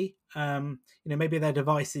might be. Maybe their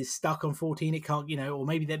device is stuck on 14, it can't, or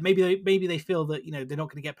maybe they feel that they're not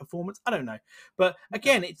going to get performance. I don't know, but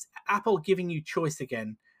again, it's Apple giving you choice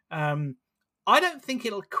again. I don't think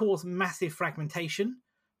it'll cause massive fragmentation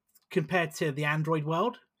compared to the Android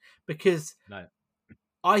world, because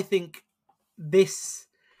I think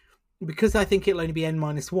I think it'll only be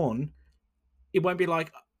N-1. It won't be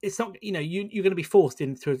like, it's not, you're going to be forced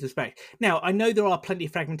into a respect. Now, I know there are plenty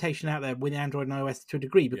of fragmentation out there with Android and iOS to a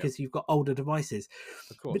degree, because you've got older devices.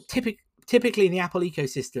 Of course. But typically in the Apple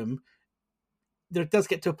ecosystem, there does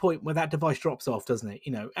get to a point where that device drops off, doesn't it?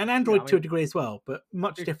 And Android to a degree as well, but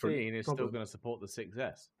much different. 15 is still going to support the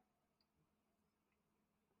 6S.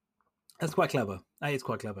 That's quite clever. That is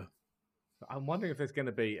quite clever. I'm wondering if there's going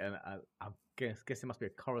to be I guess there must be a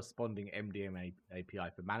corresponding MDM API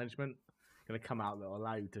for management going to come out that will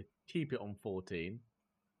allow you to keep it on 14,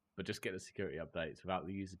 but just get the security updates without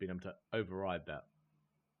the users being able to override that.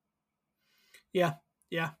 Yeah.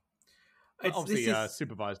 Obviously,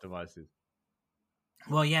 supervised devices.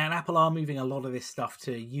 Well, yeah, and Apple are moving a lot of this stuff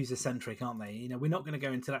to user-centric, aren't they? We're not going to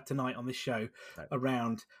go into that tonight on this show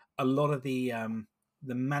around a lot of the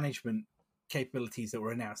management capabilities that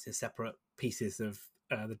were announced in separate pieces of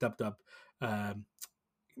the WWDC,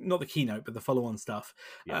 not the keynote, but the follow-on stuff,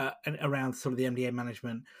 and around sort of the MDA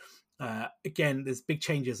management. Again, there's big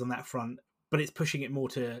changes on that front, but it's pushing it more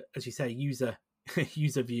to, as you say, user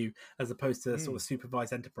view as opposed to sort of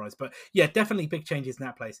supervised enterprise. But yeah, definitely big changes in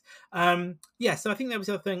that place. So I think that was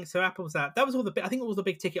the other thing. So Apple was that was all I think all the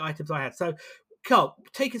big ticket items I had. So Carl,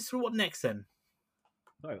 take us through what next then.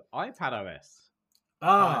 So iPadOS.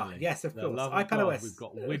 Finally, yes, of course. iPadOS. We've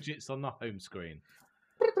got widgets on the home screen.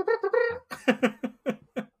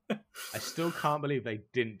 I still can't believe they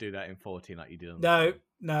didn't do that in 14 like you did on the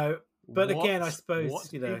No. But again, I suppose,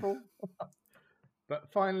 people?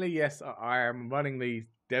 But finally, yes, I am running the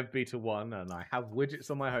Dev Beta 1 and I have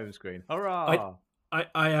widgets on my home screen. Hurrah!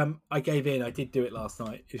 I gave in. I did do it last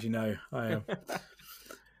night, as you know.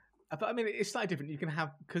 But I mean, it's slightly different. You can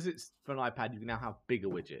have, because it's for an iPad, you can now have bigger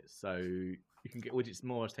widgets. So you can get widgets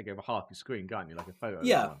more as take over half your screen, can't you? Like a photo.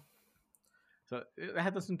 Yeah. So they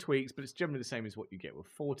have done some tweaks, but it's generally the same as what you get with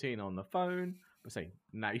 14 on the phone. But say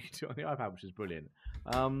now you can do it on the iPad, which is brilliant.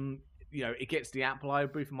 It gets the app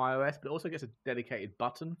library from iOS, but it also gets a dedicated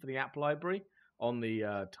button for the app library on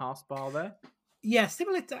the taskbar there. Yeah,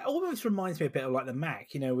 similar. Almost reminds me a bit of like the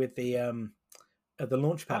Mac, with the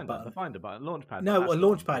Launchpad button. The Finder button, Launchpad. No, a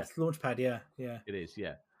Launchpad. Launchpad, yeah. It is,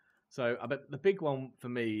 yeah. So I bet the big one for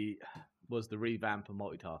me was the revamp of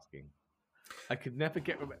multitasking. I could never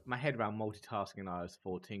get my head around multitasking in iOS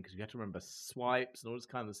 14 because you had to remember swipes and all this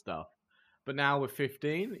kind of stuff. But now with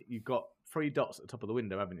 15, you've got 3 dots at the top of the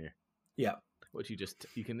window, haven't you? Yeah. Which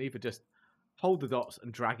you can either just hold the dots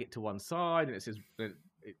and drag it to one side, and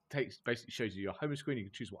basically shows you your home screen. You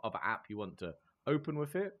can choose what other app you want to open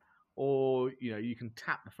with it, or you can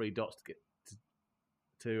tap the 3 dots to get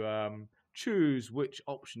to choose which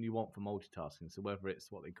option you want for multitasking. So whether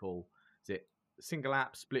it's what they call single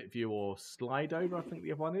app, split view, or slide over, I think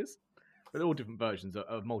the other one is. But they're all different versions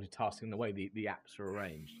of multitasking, the way the apps are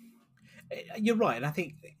arranged. You're right, and I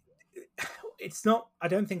think it's not. I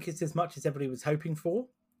don't think it's as much as everybody was hoping for.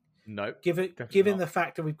 No, given the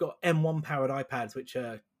fact that we've got M1 powered iPads, which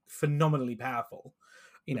are phenomenally powerful.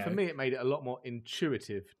 For me, it made it a lot more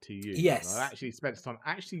intuitive to use. Yes, I actually spent time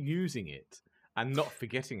actually using it and not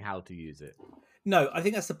forgetting how to use it. No, I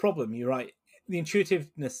think that's the problem. You're right. The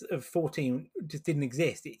intuitiveness of 14 just didn't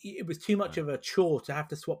exist. It was too much of a chore to have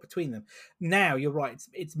to swap between them. Now you're right.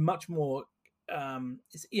 It's much more. I don't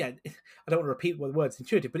want to repeat the words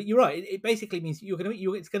intuitive, but you're right. It basically means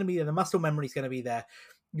it's going to be there. The muscle memory is going to be there.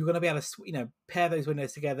 You're going to be able to, pair those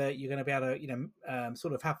windows together. You're going to be able to,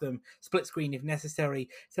 sort of have them split screen if necessary.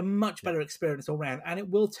 It's a much better experience all round, and it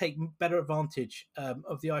will take better advantage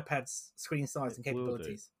of the iPad's screen size and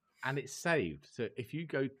capabilities. And it's saved. So if you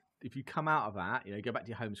come out of that, go back to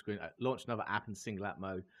your home screen, launch another app in single app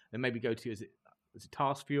mode, then maybe go to is it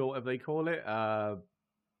task view or whatever they call it.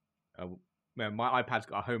 My iPad's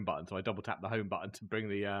got a home button, so I double tap the home button to bring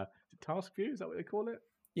the task view. Is that what they call it?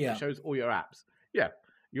 Yeah, it shows all your apps. Yeah,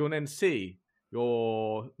 you'll then see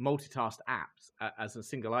your multitask apps as a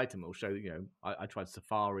single item. It will show. I tried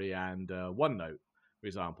Safari and OneNote, for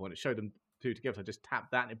example, and it showed them two together. So I just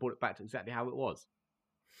tapped that and it brought it back to exactly how it was.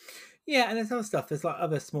 Yeah, and there's other stuff. There's like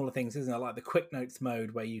other smaller things, isn't there? Like the quick notes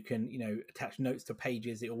mode where you can, attach notes to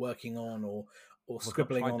pages that you're working on, or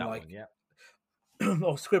scribbling on, like, one, yeah.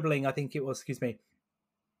 or scribbling. I think it was. Excuse me.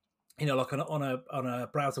 like on a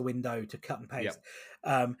browser window to cut and paste.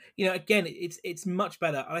 Again, it's much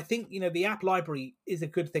better. And I think, the app library is a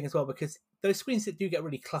good thing as well, because those screens that do get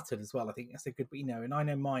really cluttered as well, I think that's a good, and I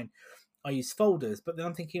know mine, I use folders, but then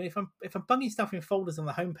I'm thinking, if I'm bunging stuff in folders on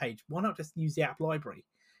the homepage, why not just use the app library?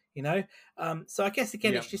 So I guess,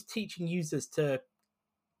 again, it's just teaching users to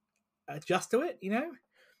adjust to it,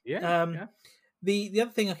 The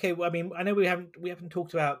other thing, okay, well, I mean, I know we haven't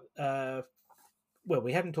talked about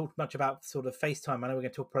we haven't talked much about sort of FaceTime. I know we're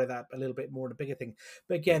going to talk probably that a little bit more in a bigger thing,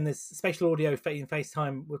 but again, there's spatial audio in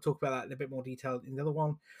FaceTime. We'll talk about that in a bit more detail in the other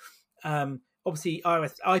one. Obviously,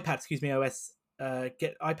 iPadOS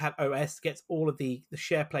gets all of the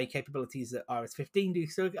share play capabilities that iOS 15 do.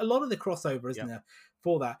 So a lot of the crossover, isn't there,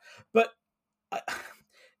 for that? But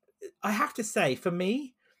I have to say, for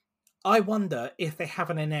me, I wonder if they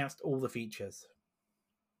haven't announced all the features.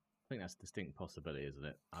 I think that's a distinct possibility, isn't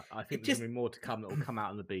it? I think there's going to be more to come that will come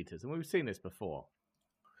out in the betas, and we've seen this before.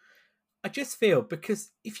 I just feel,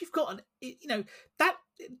 because if you've got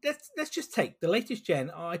let's just take the latest gen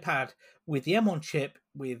iPad with the M1 chip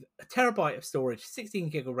with a terabyte of storage, 16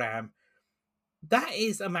 gig of RAM. That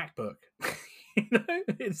is a MacBook.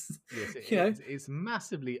 It's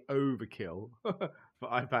massively overkill for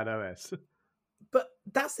iPadOS. But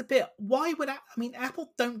that's the bit. Why would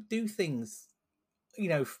Apple don't do things,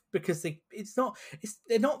 because they're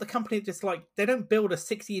not the company that just they don't build a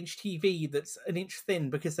 60-inch TV that's an inch thin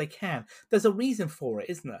because they can. There's a reason for it,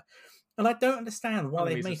 isn't there? And I don't understand why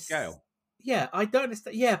they made scale. Yeah, I don't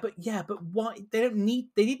understand. But why they didn't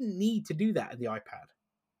need to do that in the iPad.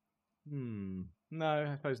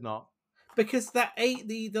 No, I suppose not. Because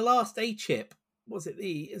the last A chip, is it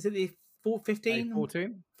the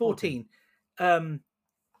 415? 14.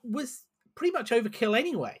 Was pretty much overkill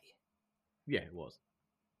anyway. Yeah, it was.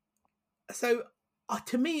 So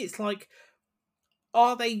to me, it's like,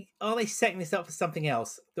 are they setting this up for something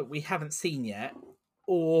else that we haven't seen yet,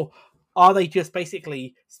 or are they just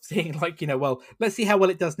basically saying well, let's see how well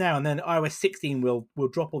it does now, and then iOS 16 will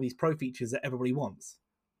drop all these pro features that everybody wants?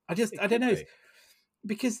 I don't know,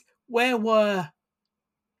 because where were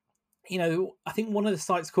I think one of the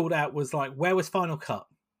sites called out was where was Final Cut?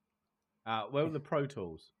 Where were the Pro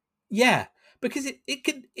Tools? Yeah, because it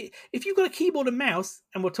could, if you've got a keyboard and mouse,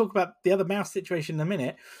 and we'll talk about the other mouse situation in a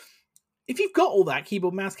minute. If you've got all that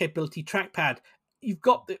keyboard mouse capability, trackpad, you've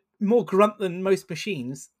got the more grunt than most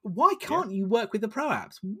machines. Why can't you work with the Pro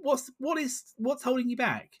apps? What's holding you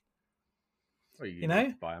back? Well, you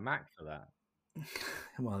need to buy a Mac for that.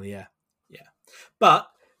 Well, yeah. But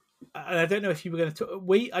I don't know if you were going to talk.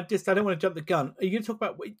 I don't want to jump the gun. Are you going to talk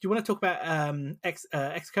about? Do you want to talk about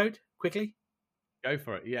Xcode quickly? Go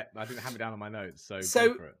for it. Yeah, I didn't have it down on my notes, so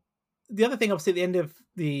go for it. The other thing, obviously, at the end of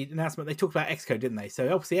the announcement, they talked about Xcode, didn't they?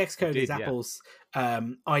 So obviously, Xcode is Apple's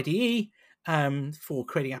IDE for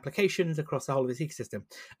creating applications across the whole of its ecosystem.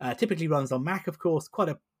 Typically runs on Mac, of course. Quite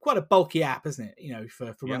a bulky app, isn't it?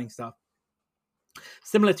 For running stuff.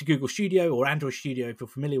 Similar to Google Studio or Android Studio, if you're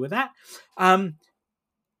familiar with that.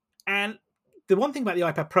 And the one thing about the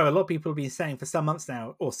iPad Pro, a lot of people have been saying for some months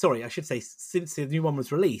now, or sorry, I should say since the new one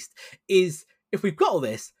was released, is if we've got all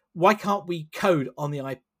this, why can't we code on the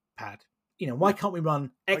iPad? Why can't we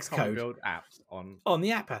run Xcode build apps on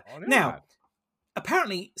the iPad? Now,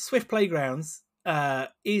 apparently, Swift Playgrounds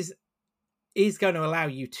is going to allow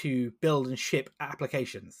you to build and ship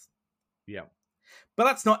applications. Yeah. But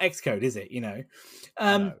that's not Xcode, is it? No.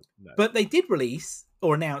 But they did release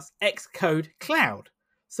or announce Xcode Cloud.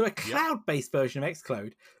 So a cloud-based version of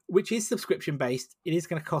Xcode, which is subscription-based. It is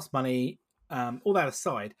going to cost money, all that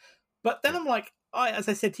aside. But then I'm like, as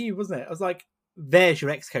I said to you, wasn't it? I was like, there's your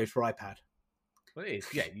Xcode for iPad. Well, it is.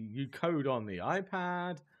 Yeah, you code on the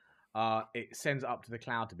iPad. It sends it up to the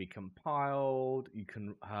cloud to be compiled. You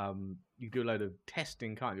can you do a load of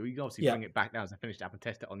testing, can't you? You can obviously bring it back down as a finished app and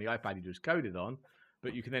test it on the iPad you just coded on.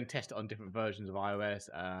 But you can then test it on different versions of iOS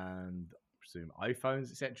and I presume iPhones,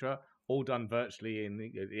 etc. All done virtually in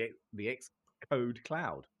the Xcode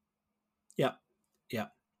cloud. Yeah.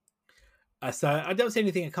 So I don't see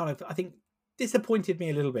anything that I think disappointed me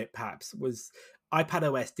a little bit. Perhaps was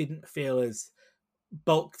iPadOS didn't feel as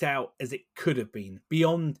bulked out as it could have been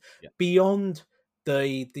beyond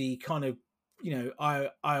the kind of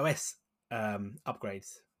iOS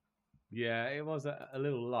upgrades. Yeah, it was a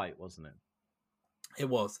little light, wasn't it? It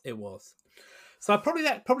was. So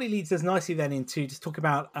that probably leads us nicely then into just talk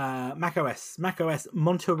about macOS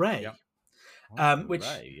Monterey. Which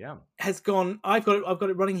has gone. I've got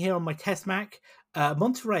it running here on my test Mac.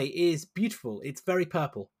 Monterey is beautiful. It's very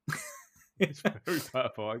purple. It's very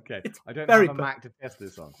purple. Okay, I don't have a Mac to test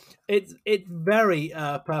this on. It's very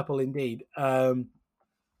purple indeed.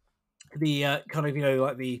 kind of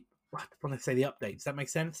like the, I want to say the updates. Does that make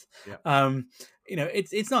sense? Yeah.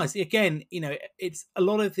 It's nice. Again, it's a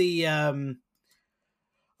lot of the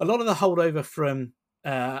holdover from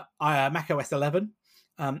Mac OS 11.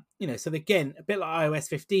 So again, a bit like iOS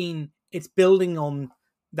 15, it's building on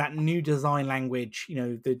that new design language.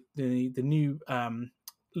 The new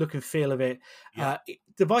look and feel of it. Yeah.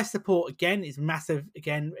 Device support again is massive.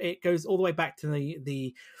 Again, it goes all the way back to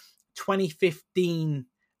the 2015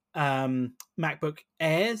 MacBook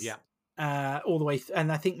Airs. Yeah. All the way,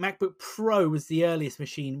 and I think MacBook Pro was the earliest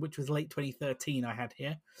machine, which was late 2013. I had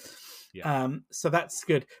here. Yeah. So that's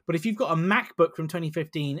good. But if you've got a MacBook from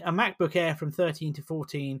 2015, a MacBook Air from 13 to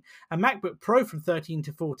 14, a MacBook Pro from 13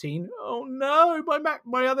 to 14, oh no,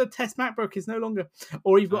 my other test MacBook is no longer.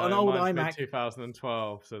 Or you've got an old iMac.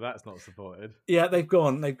 2012, so that's not supported. Yeah, they've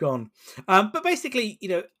gone. But basically,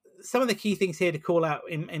 some of the key things here to call out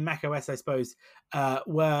in macOS, I suppose,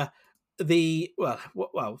 were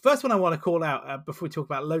first one I want to call out before we talk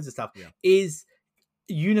about loads of stuff is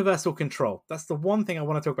universal control. That's the one thing I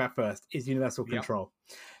want to talk about first, is universal control.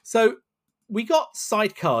 So we got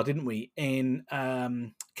Sidecar, didn't we, in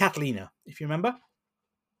Catalina, if you remember?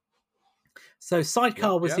 So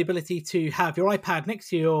Sidecar was the ability to have your iPad next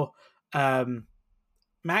to your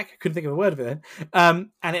Mac. Couldn't think of a word of it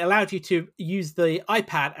then. And it allowed you to use the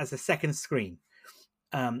iPad as a second screen.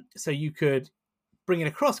 So you could bring it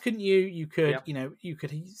across, couldn't you? You could, you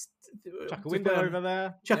could chuck a window over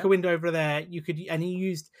there. A window over there. You could, and you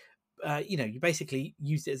used, you basically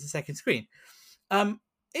used it as a second screen.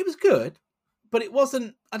 It was good, but it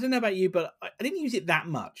wasn't. I don't know about you, but I didn't use it that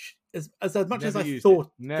much. As much as I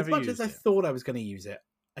thought. As much as I thought I was going to use it,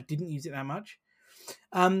 I didn't use it that much.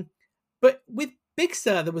 But with Big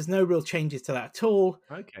Sur, there was no real changes to that at all.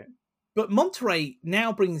 Okay. But Monterey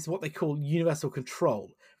now brings what they call universal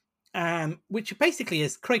control. Which basically,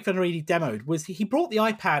 as Craig Federighi demoed, was he brought the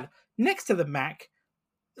iPad next to the Mac,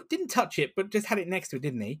 didn't touch it, but just had it next to it,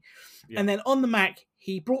 didn't he? Yeah. And then on the Mac,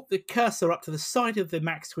 he brought the cursor up to the side of the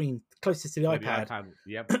Mac screen closest to the iPad.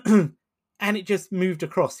 Yep. And it just moved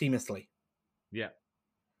across seamlessly. Yeah.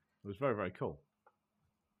 It was very, very cool.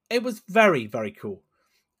 It was very, very cool.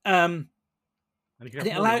 And you can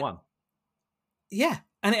have more than one. Yeah.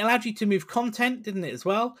 And it allowed you to move content, didn't it, as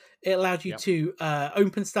well? It allowed you to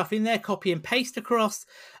open stuff in there, copy and paste across.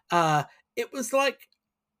 It was like,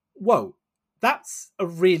 whoa, that's a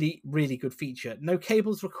really, really good feature. No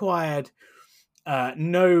cables required.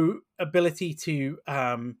 No ability to,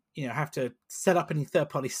 have to set up any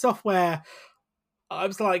third-party software. I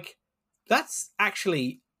was like, that's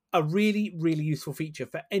actually a really, really useful feature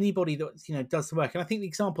for anybody that, does the work. And I think the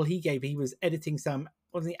example he gave, he was editing some,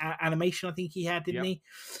 wasn't it, animation, I think he had, didn't he,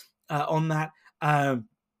 on that, and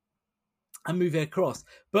move it across.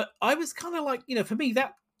 But I was kind of like, for me,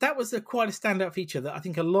 that was quite a standout feature that I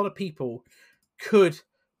think a lot of people could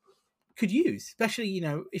use, especially,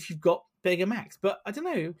 if you've got bigger Macs. But I don't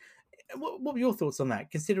know, what were your thoughts on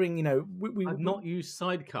that, considering, I've not used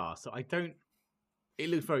Sidecar, so I don't, it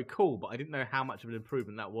looks very cool, but I didn't know how much of an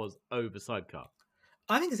improvement that was over Sidecar.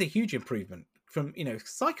 I think it's a huge improvement from,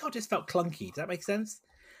 Sidecar just felt clunky. Does that make sense?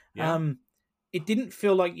 Yeah. It didn't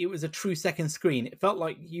feel like it was a true second screen. It felt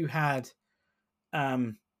like you had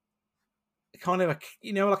kind of like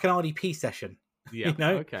an RDP session. Yeah.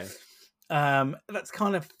 Okay. That's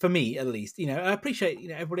kind of, for me at least, I appreciate,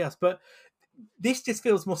 everybody else, but this just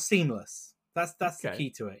feels more seamless. That's the key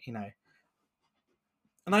to it,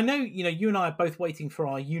 And I know, you and I are both waiting for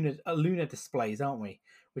our Luna displays, aren't we?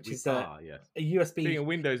 Which is a USB. Being a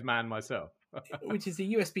Windows man myself. Which is a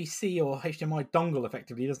USB-C or HDMI dongle,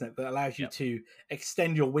 effectively, doesn't it? That allows you to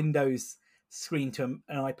extend your Windows screen to an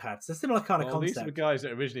iPad. So similar kind of concept. These are the guys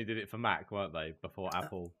that originally did it for Mac, weren't they? Before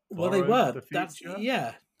Apple. They were. That's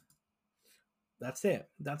it.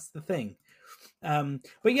 That's the thing.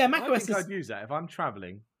 But yeah, macOS. I think I'd use that if I'm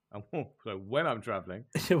traveling. So when I'm traveling,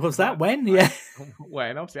 was that when? Yeah.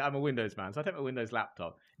 When obviously I'm a Windows man, so I take my Windows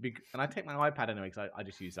laptop and I take my iPad anyway because I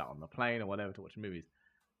just use that on the plane or whatever to watch movies.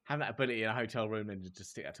 Having that ability in a hotel room and just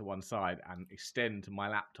stick that to one side and extend my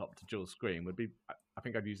laptop to dual screen would be. I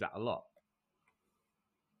think I'd use that a lot.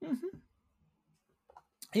 Mm-hmm.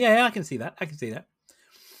 Yeah, I can see that.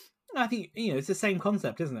 I think it's the same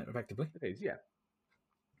concept, isn't it? Effectively, it is. Yeah.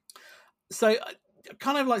 So.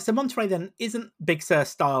 Kind of like, so Monterey then isn't Big Sur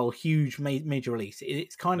style huge major release.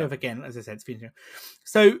 It's kind of, again, as I said, it's featuring.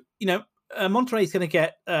 So Monterey is going to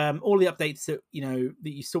get all the updates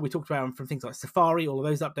that we talked about from things like Safari, all of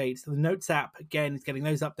those updates. The Notes app again is getting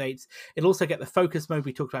those updates. It'll also get the focus mode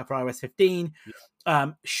we talked about for iOS 15.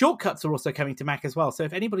 Yeah. Shortcuts are also coming to Mac as well. So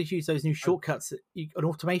if anybody's used those new shortcuts and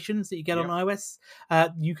automations that you get on iOS,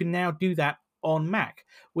 you can now do that on Mac,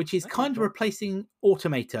 which is kind of replacing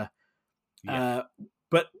Automator. Yeah.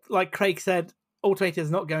 But like Craig said, Automator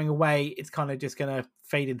is not going away. It's kind of just going to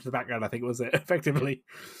fade into the background, I think, was it, effectively?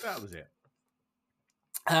 That was it.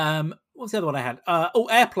 What was the other one I had?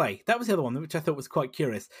 AirPlay. That was the other one, which I thought was quite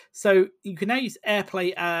curious. So you can now use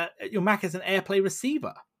AirPlay, your Mac as an AirPlay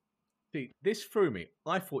receiver. See, this threw me.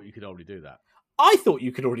 I thought you could already do that. I thought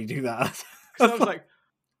you could already do that. I was like,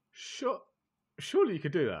 surely you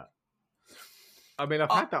could do that. I mean,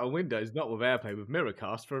 I've had that on Windows, not with AirPlay, with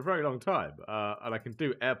Miracast for a very long time. And I can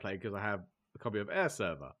do AirPlay because I have a copy of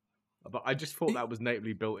AirServer. But I just thought that was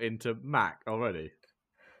natively built into Mac already.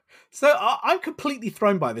 So I'm completely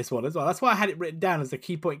thrown by this one as well. That's why I had it written down as a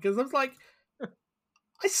key point, because I was like,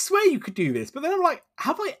 I swear you could do this. But then I'm like,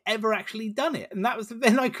 have I ever actually done it? And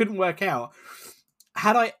then I couldn't work out,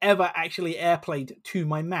 had I ever actually AirPlayed to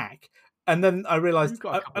my Mac? And then I realized, you've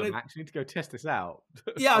got a couple of Macs. You need to go test this out.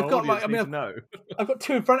 Yeah, I've got I've got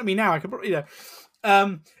two in front of me now. I could probably,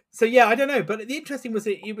 so yeah, I don't know. But the interesting was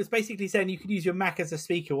it was basically saying you could use your Mac as a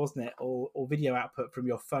speaker, wasn't it, or video output from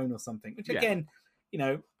your phone or something. Which again,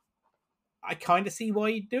 I kind of see why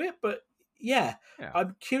you'd do it, but yeah,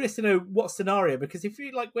 I'm curious to know what scenario, because if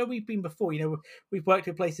you like where we've been before, we've worked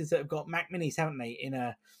in places that have got Mac Minis, haven't they? In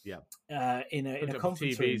a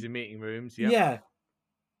conference TVs room. In meeting rooms, yeah.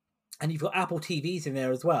 And you've got Apple TVs in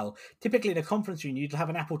there as well. Typically in a conference room, you'd have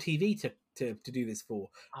an Apple TV to do this for.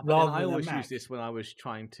 I always use this when I was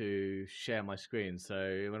trying to share my screen.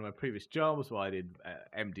 So one of my previous jobs where I did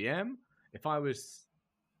MDM, if I was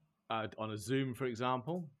on a Zoom, for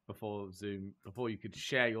example, before you could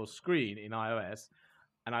share your screen in iOS,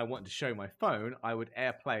 and I wanted to show my phone, I would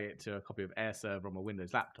AirPlay it to a copy of AirServer on my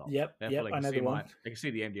Windows laptop. Therefore, I know the one. They can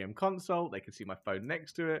see the MDM console. They can see my phone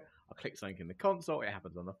next to it. I click something in the console. It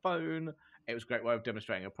happens on the phone. It was a great way of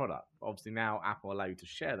demonstrating a product. Obviously, now Apple allow you to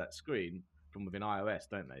share that screen from within iOS,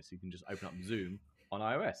 don't they? So you can just open up Zoom on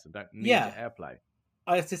iOS and don't need to AirPlay.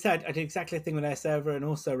 I have to say, I did exactly the thing with AirServer and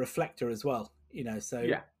also Reflector as well.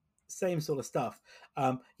 Same sort of stuff.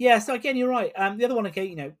 So again, you're right. The other one,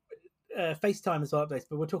 again, FaceTime as well updates,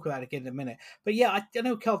 but we'll talk about it again in a minute. But yeah, I don't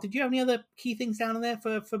know, Carl, did you have any other key things down in there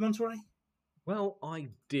for Monterey? Well, I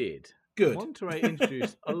did. Good. Monterey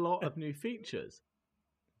introduced a lot of new features,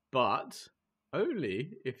 but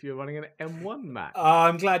only if you're running an M1 Mac.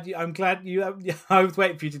 I'm glad you. I was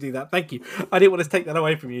waiting for you to do that. Thank you. I didn't want to take that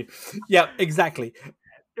away from you. Yeah, exactly.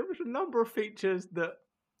 There was a number of features that.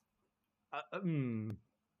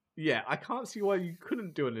 I can't see why you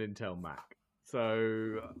couldn't do an Intel Mac.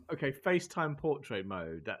 So, okay, FaceTime portrait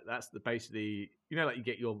mode. That's basically, like you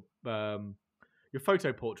get your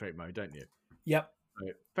photo portrait mode, don't you? Yep. So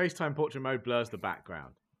FaceTime portrait mode blurs the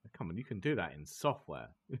background. Come on, you can do that in software.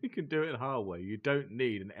 You can do it in hardware. You don't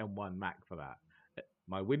need an M1 Mac for that.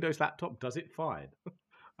 My Windows laptop does it fine.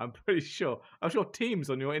 I'm pretty sure. I'm sure Teams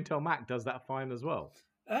on your Intel Mac does that fine as well.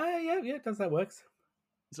 Yeah, it does. That works.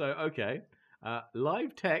 So, okay.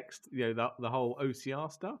 Live text, the whole OCR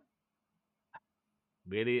stuff.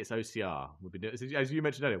 Really, it's OCR. We've been doing, as you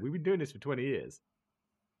mentioned earlier, we've been doing this for 20 years.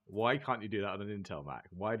 Why can't you do that on an Intel Mac?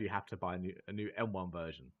 Why do you have to buy a new M1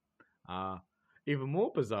 version? Even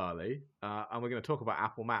more bizarrely, and we're going to talk about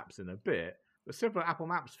Apple Maps in a bit, but several Apple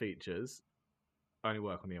Maps features only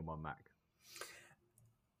work on the M1 Mac.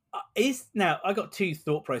 Now, I got two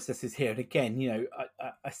thought processes here, and again,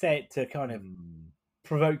 I say it to kind of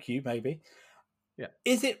provoke you, maybe. Yeah.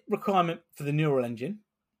 Is it requirement for the neural engine?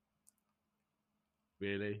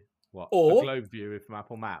 Really? What? Or a globe view from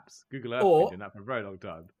Apple Maps? Google Earth been doing that for a very long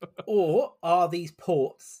time. Or are these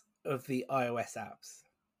ports of the iOS apps?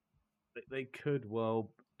 They could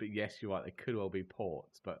well be, yes, you're right, they could well be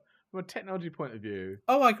ports, but from a technology point of view...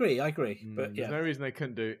 Oh, I agree, but there's no reason they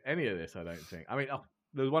couldn't do any of this, I don't think. I mean,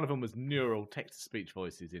 one of them was neural text-to-speech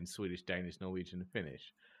voices in Swedish, Danish, Norwegian, and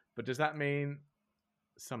Finnish. But does that mean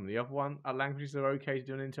some of the other languages are okay to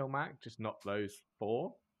do an Intel Mac, just not those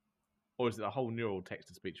 4? Or is it the whole neural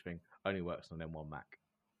text-to-speech thing only works on M1 Mac?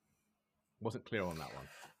 Wasn't clear on that one.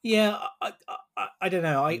 Yeah, I don't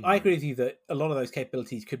know. I agree with you that a lot of those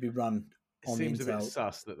capabilities could be run on the Intel. It seems a bit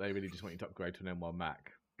sus that they really just want you to upgrade to an M1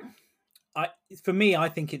 Mac. For me, I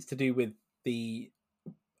think it's to do with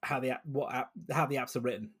how the apps are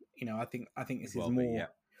written. I think this is more. Yeah.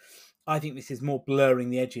 I think this is more blurring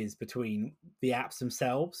the edges between the apps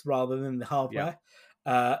themselves rather than the hardware.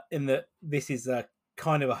 In that this is a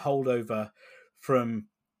kind of a holdover from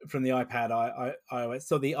the iPad iOS,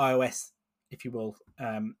 so the iOS, if you will,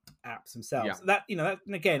 apps themselves. That that,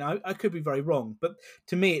 and again, I could be very wrong, but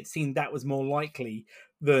to me, it seemed that was more likely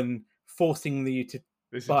than forcing you to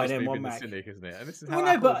buy an M1 Mac. The cynic, isn't it? And this is how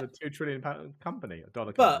Apple is a $2 trillion company,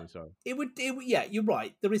 $1 company. Sorry, it would. Yeah, you're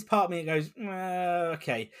right. There is part of me that goes,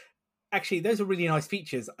 okay. Actually, those are really nice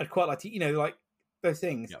features. I'd quite like to, like those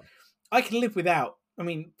things. I can live without. I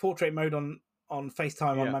mean, portrait mode on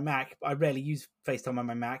FaceTime on my Mac. I rarely use FaceTime on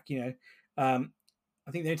my Mac.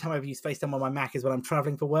 I think the only time I've used FaceTime on my Mac is when I'm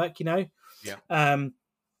traveling for work. Because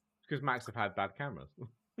Macs have had bad cameras.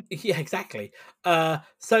 Yeah, exactly.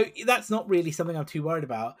 So that's not really something I'm too worried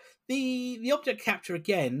about. The object capture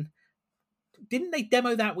again. Didn't they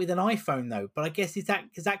demo that with an iPhone though? But I guess is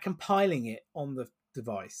that compiling it on the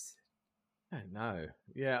device? I don't know.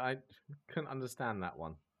 Yeah, I couldn't understand that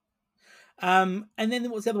one. And then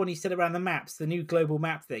what's the other one you said around the maps, the new global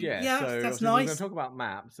map thing? Yeah, so that's nice. nice. We're going to talk about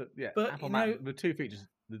maps. But Apple Maps, the two features,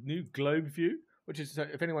 the new globe view, which is, so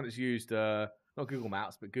if anyone has used not Google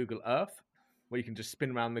Maps but Google Earth, where you can just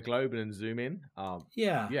spin around the globe and then zoom in.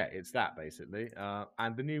 It's that basically.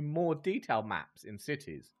 And the new more detailed maps in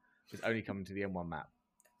cities is only coming to the M1 map.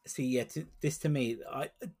 See, this to me,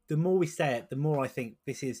 the more we say it, the more I think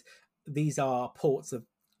these are ports of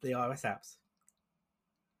the iOS apps.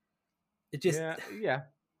 It just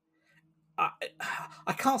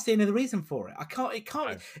I can't see any other reason for it. It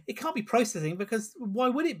can't be processing, because why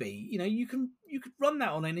would it be? You could run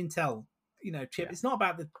that on an Intel chip. It's not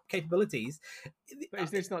about the capabilities.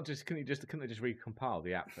 But it's not just couldn't they just recompile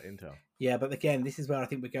the app for Intel? Yeah, but again, this is where I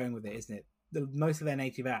think we're going with it, isn't it? Most of their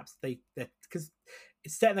native apps, they're because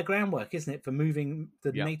it's setting the groundwork, isn't it, for moving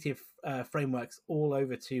the native frameworks all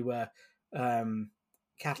over to is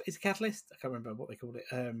it Catalyst? I can't remember what they called it.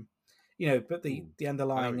 But the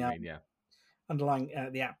underlying underlying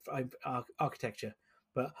the app architecture.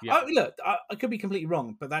 But look, I could be completely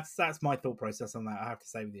wrong, but that's my thought process on that. I have to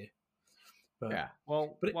say with you. But,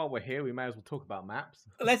 while we're here, we may as well talk about maps.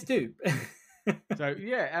 Let's do. So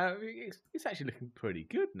it's actually looking pretty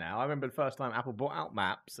good now. I remember the first time Apple brought out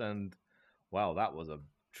Maps, and that was a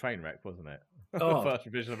train wreck, wasn't it? The first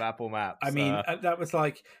revision of Apple Maps. I mean, that was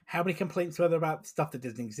like, how many complaints were there about stuff that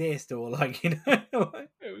doesn't exist, or like it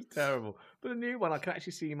was terrible. But the new one, I can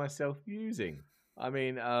actually see myself using. I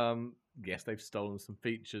mean, yes, they've stolen some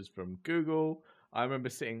features from Google. I remember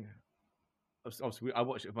sitting. Obviously, I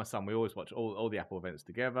watched it with my son. We always watch all the Apple events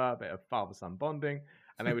together, a bit of father-son bonding,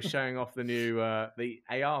 and they were showing off the new the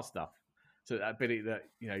AR stuff. So that ability that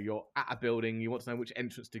you're at a building, you want to know which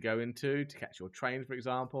entrance to go into to catch your train, for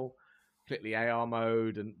example. Click the AR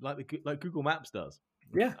mode, and like Google Maps does.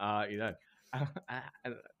 Yeah.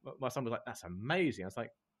 And my son was like, "That's amazing." I was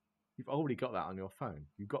like, "You've already got that on your phone.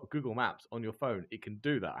 You've got Google Maps on your phone. It can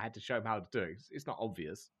do that." I had to show him how to do it. It's not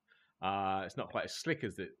obvious. It's not quite as slick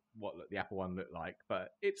as what the Apple one looked like, but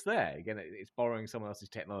it's there. Again, it's borrowing someone else's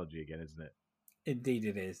technology again, isn't it? Indeed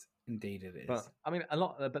it is. But I mean,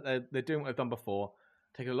 but they're doing what they've done before,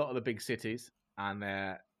 taking a lot of the big cities and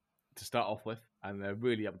they're to start off with, and they're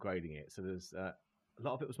really upgrading it. So there's a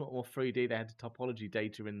lot of it was more 3D. They had the topology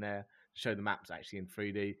data in there to show the maps actually in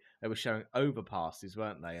 3D. They were showing overpasses,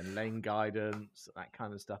 weren't they, and lane guidance, that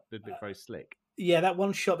kind of stuff. Did look very slick. Yeah, that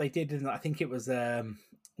one shot they did, didn't it? I think it was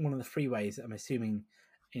one of the freeways, I'm assuming,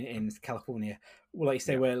 in California. Well, like you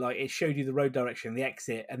say, where like it showed you the road direction, the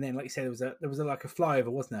exit, and then like you say, there was like a flyover,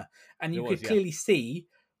 wasn't there? And you could clearly see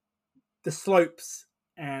the slopes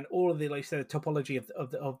and all of the, like you said, the topology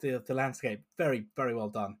of the landscape. Very, very well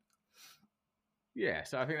done. Yeah,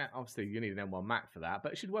 so I think that obviously you need an M1 Mac for that,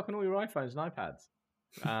 but it should work on all your iPhones and iPads.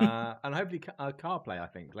 And hopefully CarPlay, I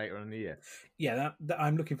think, later in the year. Yeah,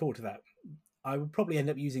 I'm looking forward to that. I would probably end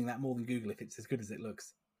up using that more than Google if it's as good as it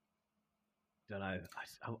looks. Don't know.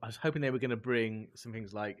 I was hoping they were going to bring some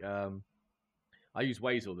things like I use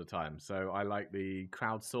Waze all the time, so I like the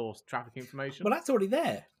crowdsourced traffic information. Well, that's already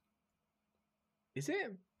there. Is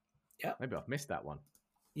it? Yeah. Maybe I've missed that one.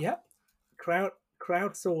 Yeah.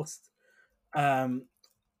 Crowdsourced. Apple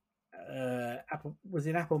was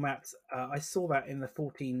in Apple Maps. I saw that in the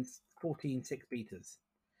 14.6 betas.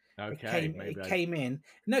 Okay, it came in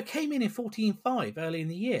in 14.5 early in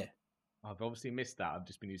the year. I've obviously missed that. I've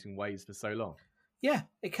just been using Waze for so long. Yeah,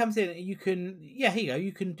 it comes in. You can, here you go.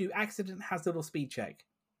 You can do accident, hazard, or speed check.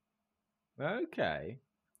 Okay.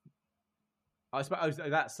 I suppose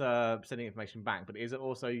that's sending information back, but is it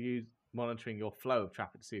also monitoring your flow of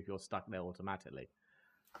traffic to see if you're stuck there automatically?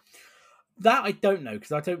 That I don't know,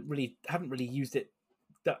 because I haven't really used it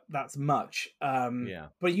that's much.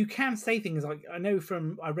 But you can say things like,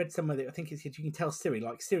 I read somewhere that I think it's you can tell Siri,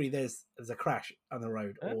 like, Siri, there's a crash on the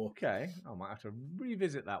road. Okay, I might have to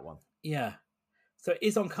revisit that one. Yeah. So it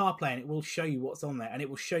is on CarPlay, and it will show you what's on there, and it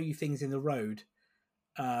will show you things in the road,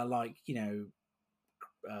 like,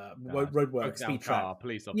 roadwork, speed trap,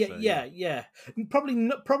 police officer. Yeah. Probably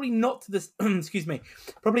not to this. Excuse me.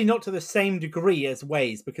 Probably not to the same degree as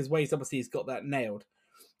Waze, because Waze obviously has got that nailed.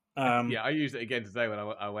 I used it again today when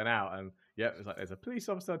I went out, and it was like there's a police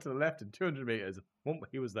officer to the left and 200 meters.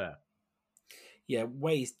 He was there. Yeah,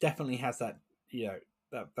 Waze definitely has that.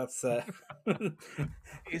 That's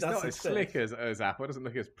it's not as slick as Apple. It doesn't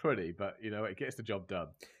look as pretty, but it gets the job done.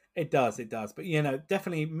 It does, but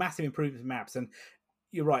definitely massive improvements in maps. And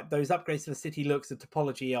you're right, those upgrades to the city looks, the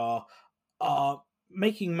topology are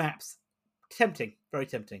making maps tempting, very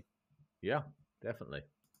tempting. Yeah, definitely.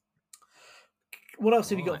 What else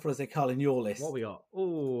have you got for us there, Carl, in your list? What we got?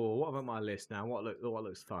 Oh, what about my list now? What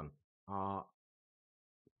looks fun?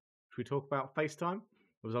 Should we talk about FaceTime?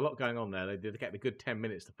 There was a lot going on there. They did get a good 10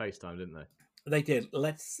 minutes to FaceTime, didn't they? They did.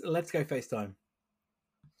 Let's go FaceTime.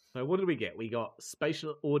 So what did we get? We got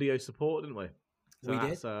spatial audio support, didn't we? So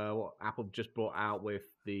that's what Apple just brought out with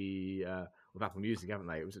the with Apple Music, haven't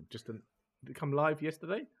they? It was just did it come live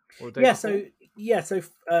yesterday? Or the day before? So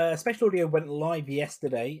spatial audio went live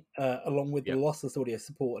yesterday, along with the lossless audio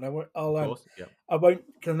support. And I won't,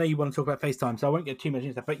 because I know you want to talk about FaceTime, so I won't get too much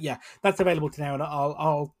into that. But yeah, that's available to now, and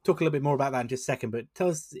I'll talk a little bit more about that in just a second. But tell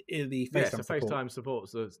us the FaceTime support. FaceTime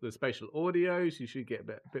supports the spatial audio, so you should get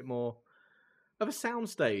a bit more of a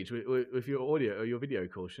soundstage with your audio or your video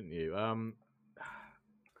call, shouldn't you?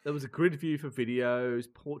 There was a grid view for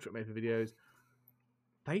videos, portrait mode for videos.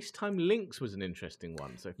 FaceTime Links was an interesting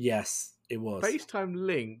one. So yes, it was. FaceTime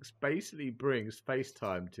Links basically brings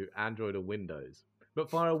FaceTime to Android or Windows, but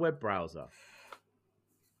via a web browser.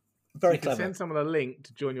 Very clever. You can send someone a link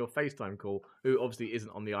to join your FaceTime call, who obviously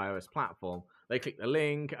isn't on the iOS platform. They click the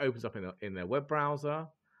link, it opens up in their web browser.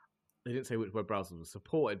 They didn't say which web browsers were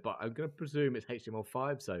supported, but I'm going to presume it's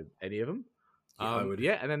HTML5, so any of them.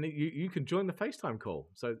 And then you can join the FaceTime call.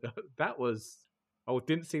 So that was... I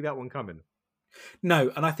didn't see that one coming. No,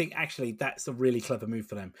 and I think actually that's a really clever move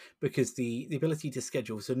for them, because the ability to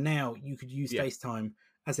schedule. So now you could use FaceTime,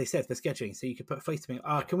 as they said, for scheduling. So you could put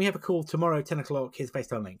FaceTime. Can we have a call tomorrow, 10 o'clock? Here's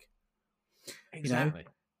FaceTime link. Exactly.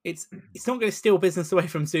 It's not going to steal business away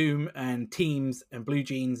from Zoom and Teams and Blue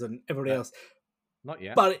Jeans and everybody else. Not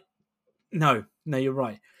yet. But no, you're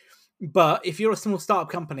right. But if you're a small startup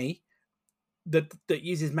company that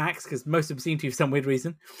uses Macs, because most of them seem to for some weird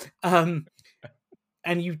reason,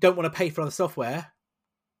 and you don't want to pay for other software,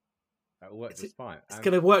 that works just fine. It's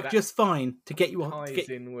going to work just fine to get you on. Ties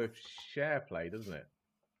in with SharePlay, doesn't it?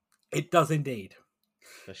 It does indeed.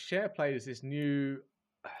 So SharePlay is this new,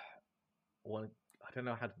 I don't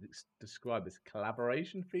know how to describe this,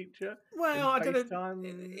 collaboration feature. Well, I don't know.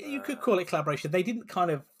 You could call it collaboration. They didn't kind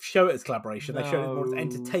of show it as collaboration. They showed it more as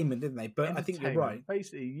entertainment, didn't they? But I think you're right.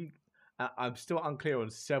 Basically, I'm still unclear on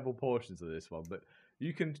several portions of this one, but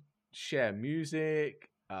you can share music,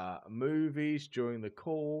 movies during the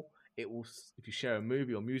call. It will, if you share a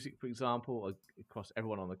movie or music, for example, across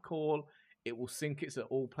everyone on the call, it will sync it so it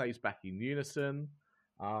all plays back in unison.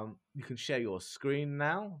 You can share your screen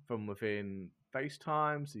now from within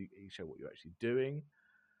FaceTime, so you can show what you're actually doing.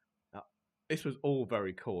 Now, this was all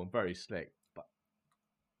very cool and very slick, but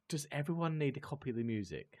does everyone need a copy of the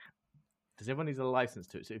music? Does everyone need a license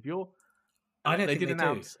to it? So if you're they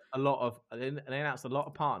announced a lot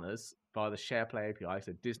of partners via the SharePlay API.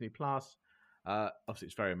 So Disney Plus, obviously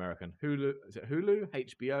it's very American. Hulu, is it Hulu?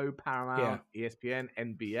 HBO, Paramount, ESPN,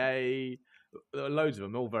 NBA, loads of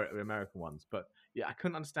them, all very American ones. But yeah, I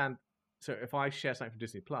couldn't understand. So if I share something from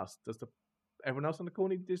Disney Plus, does everyone else on the call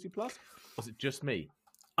need Disney Plus? Or is it just me?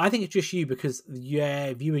 I think it's just you, because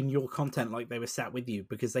viewing your content like they were sat with you,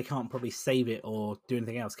 because they can't probably save it or do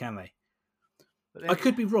anything else, can they? I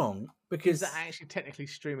could be wrong, because... Is that actually technically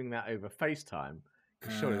streaming that over FaceTime?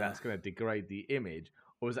 Because surely that's going to degrade the image.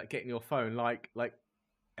 Or is that getting your phone like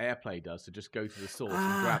AirPlay does to just go to the source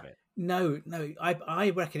and grab it? No. I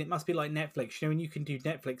reckon it must be like Netflix. When you can do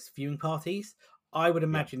Netflix viewing parties, I would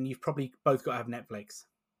imagine you've probably both got to have Netflix.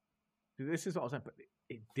 This is what I was saying, but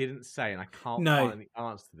it didn't say, and I can't find the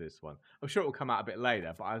answer to this one. I'm sure it will come out a bit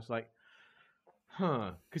later, but I was like,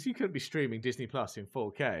 because you couldn't be streaming Disney Plus in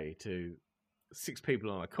 4K to 6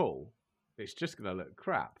 people on a call. It's just going to look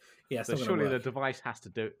crap. Yeah, so surely the device has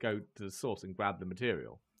to go to the source and grab the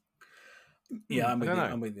material. Yeah, I'm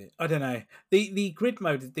with you. I don't know. The grid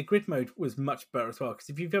mode was much better as well, because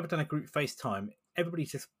if you've ever done a group FaceTime, everybody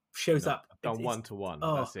just shows up. I've done 1-to-1.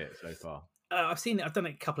 That's it so far. I've seen it. I've done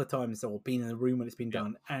it a couple of times, or been in the room when it's been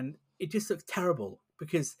done, and it just looks terrible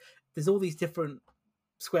because there's all these different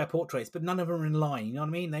square portraits, but none of them are in line. You know what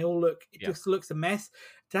I mean? They all look. It just looks a mess.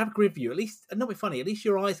 To have a grid view, at least, and not be funny. At least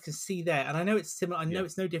your eyes can see there. And I know it's similar. I know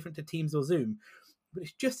it's no different to Teams or Zoom, but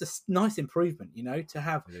it's just a nice improvement. You know, to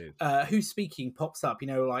have who's speaking pops up. You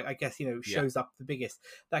know, like I guess shows up the biggest,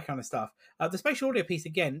 that kind of stuff. The spatial audio piece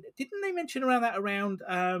again. Didn't they mention around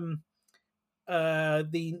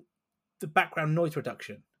the background noise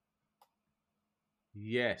reduction?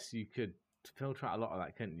 Yes, you could filter out a lot of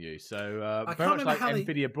that, couldn't you? So very much like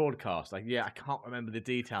NVIDIA Broadcast. Like, I can't remember the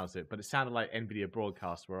details of it, but it sounded like NVIDIA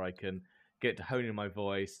Broadcast, where I can get to hone in my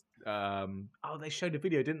voice. They showed a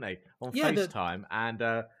video, didn't they, on FaceTime,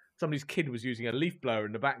 and somebody's kid was using a leaf blower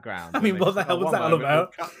in the background. I mean, what the hell was that all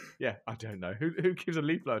about? I don't know. Who gives a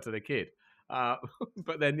leaf blower to their kid?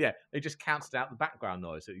 But then, they just cancelled out the background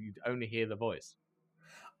noise, so you'd only hear the voice.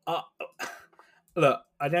 Look,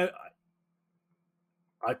 I don't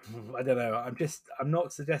know. I'm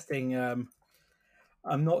not suggesting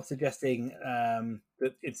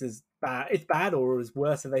that it's as bad. It's bad or as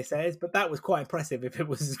worse as they say it is, but that was quite impressive if it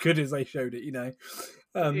was as good as they showed it. You know,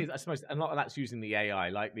 it is, I suppose a lot of that's using the AI,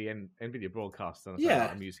 like the NVIDIA Broadcast. I'm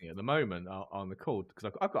using it at the moment on the call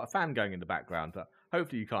because I've got a fan going in the background, but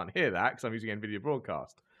hopefully you can't hear that because I'm using NVIDIA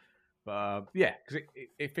Broadcast. But because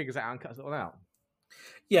it figures it out and cuts it all out.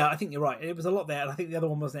 Yeah, I think you're right. It was a lot there, and I think the other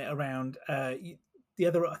one wasn't it around. The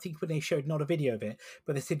other, I think, when they showed not a video of it,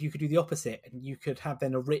 but they said you could do the opposite, and you could have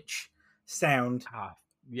then a rich sound.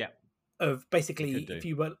 Of basically, if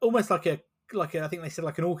you were almost like a, I think they said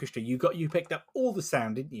like an orchestra. You picked up all the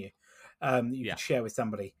sound, didn't you? You could share with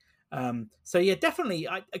somebody. So definitely.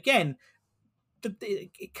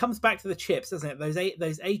 It comes back to the chips, doesn't it?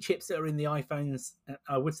 Those A chips that are in the iPhones,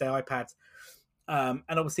 I would say iPads. And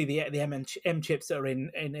obviously the M chips that are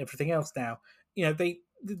in everything else now. You know,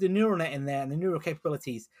 the neural net in there and the neural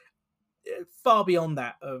capabilities far beyond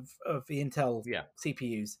that of the Intel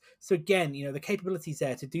CPUs. So again, the capabilities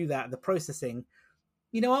there to do that, the processing,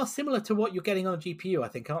 are similar to what you're getting on a GPU, I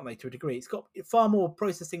think, aren't they, to a degree? It's got far more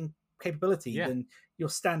processing capability than your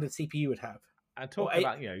standard CPU would have. And talking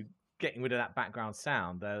about, getting rid of that background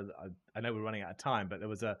sound, I know we're running out of time, but there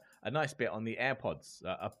was a nice bit on the AirPods.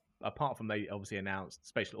 Apart from they obviously announced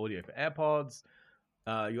spatial audio for AirPods,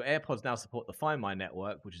 your AirPods now support the Find My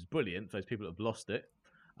network, which is brilliant for those people that have lost it.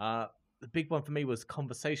 The big one for me was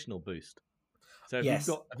conversational boost. So if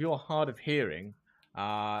you're hard of hearing,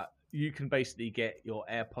 you can basically get your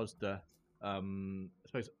AirPods to,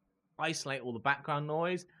 isolate all the background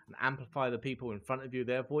noise and amplify the people in front of you,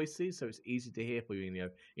 their voices, so it's easy to hear for you,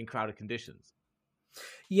 in crowded conditions.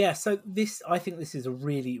 Yeah, so I think this is a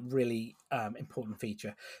really, really important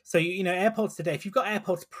feature. So AirPods today, if you've got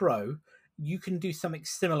AirPods Pro, you can do something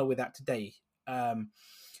similar with that today.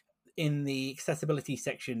 In the accessibility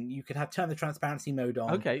section, you can turn the transparency mode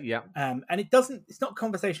on. Okay, yeah. And it's not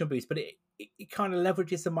conversational boost, but it kind of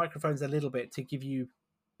leverages the microphones a little bit to give you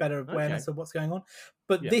better awareness of what's going on.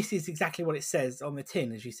 But this is exactly what it says on the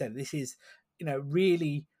tin, as you said. This is,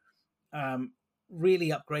 really, really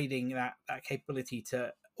upgrading that capability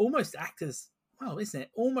to almost act as, well, isn't it?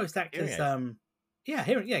 Almost act hearing as,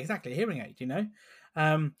 hearing, exactly, hearing aid,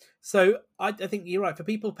 So I think you're right. For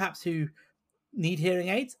people perhaps who need hearing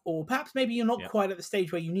aids, or perhaps maybe you're not quite at the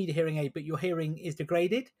stage where you need a hearing aid, but your hearing is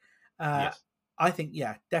degraded. I think,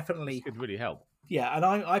 definitely. This could really help. Yeah, and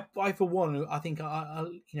I for one, I think I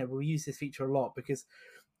will use this feature a lot because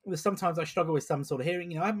sometimes I struggle with some sort of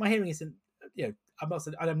hearing. My hearing isn't,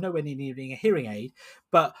 I'm nowhere near needing a hearing aid,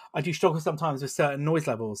 but I do struggle sometimes with certain noise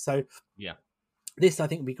levels. So this I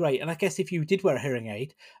think would be great. And I guess if you did wear a hearing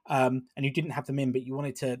aid and you didn't have them in, but you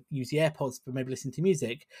wanted to use the AirPods for maybe listening to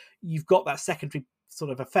music, you've got that secondary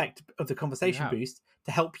sort of effect of the conversation boost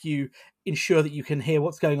to help you ensure that you can hear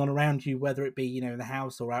what's going on around you, whether it be in the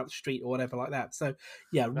house or out the street or whatever like that. So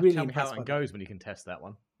really tell me how it goes when you can test that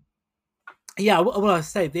one. Yeah, well, I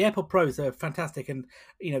say the AirPod Pros are fantastic, and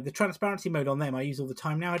the transparency mode on them I use all the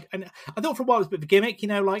time now. And I thought for a while it was a bit of a gimmick,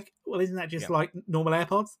 isn't that just like normal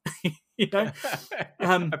AirPods? I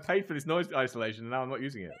paid for this noise isolation, and now I'm not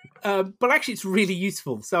using it. But actually, it's really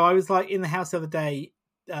useful. So I was in the house the other day.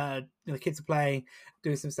 The kids are playing,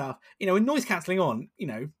 doing some stuff. With noise cancelling on,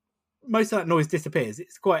 most of that noise disappears.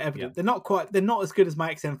 It's quite evident. They're not as good as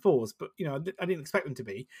my XM4s, but I didn't expect them to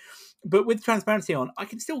be. But with transparency on, I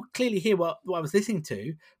can still clearly hear what I was listening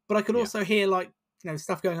to, but I could also hear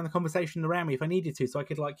stuff going on in the conversation around me if I needed to. So I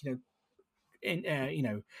could tell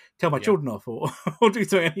my children off or do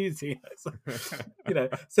something I needed to.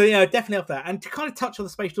 So definitely up there. And to kind of touch on the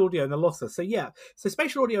spatial audio and the lossless. So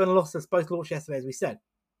spatial audio and lossless both launched yesterday, as we said.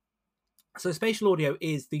 So spatial audio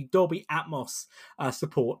is the Dolby Atmos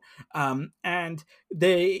support, and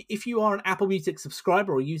if you are an Apple Music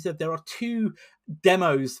subscriber or user, there are 2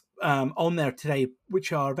 demos on there today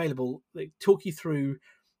which are available. They talk you through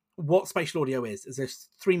what spatial audio is as a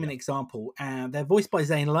 3-minute example, and they're voiced by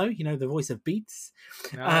Zane Lowe, the voice of Beats.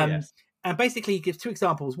 Yes. And basically, he gives 2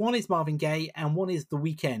 examples. One is Marvin Gaye, and one is The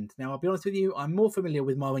Weeknd. Now, I'll be honest with you, I'm more familiar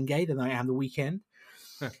with Marvin Gaye than I am The Weeknd.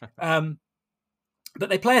 But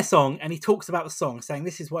they play a song, and he talks about the song, saying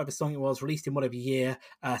this is whatever song it was, released in whatever year.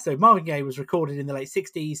 So Marvin Gaye was recorded in the late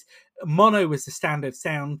 60s. Mono was the standard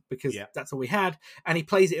sound because that's all we had, and he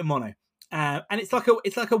plays it in mono. And it's like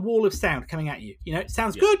a wall of sound coming at you. It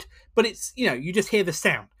sounds good, but it's you just hear the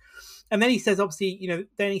sound. And then he says, obviously,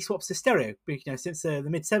 then he swaps to stereo. Since the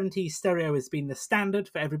mid 70s, stereo has been the standard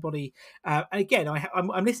for everybody. And again,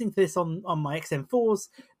 I'm listening to this on my XM4s.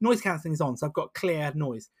 Noise cancelling is on, so I've got clear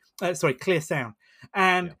noise. Clear sound.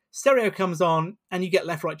 And stereo comes on, and you get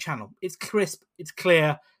left-right channel. It's crisp, it's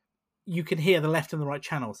clear. You can hear the left and the right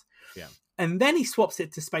channels. Yeah. And then he swaps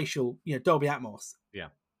it to spatial, Dolby Atmos. Yeah.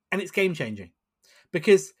 And it's game-changing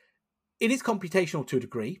because it is computational to a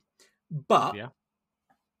degree, but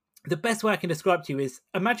the best way I can describe to you is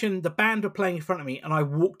imagine the band are playing in front of me, and I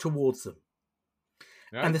walk towards them,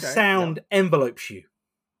 and the sound envelopes you.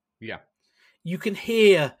 Yeah. You can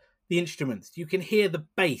hear the instruments. You can hear the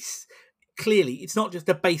bass clearly. It's not just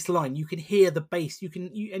a bass line. You can hear the bass.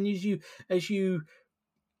 As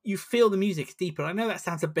you feel the music deeper. I know that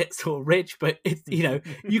sounds a bit sort of rich, but it's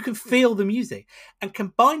you can feel the music. And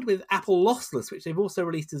combined with Apple Lossless, which they've also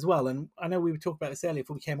released as well. And I know we were talking about this earlier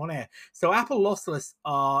before we came on air. So Apple Lossless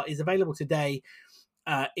is available today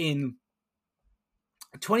in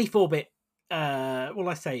 24-bit.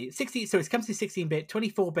 60. So it comes to 16-bit,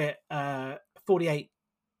 24-bit, 48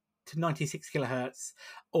 to 96 kilohertz,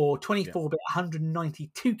 or 24-bit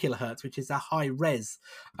 192 kilohertz, which is a high res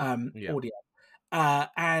audio,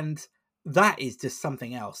 and that is just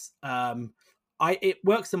something else. It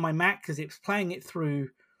works on my Mac because it's playing it through,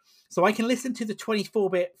 so I can listen to the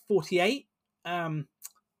 24-bit 48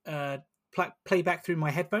 playback through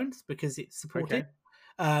my headphones because it's supported.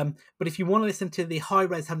 But if you want to listen to the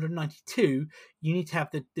high-res 192, you need to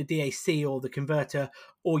have the DAC or the converter,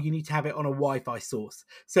 or you need to have it on a Wi-Fi source.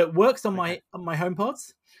 So it works on my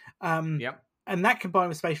HomePods. And that combined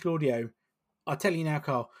with spatial audio, I'll tell you now,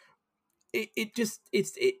 Carl, it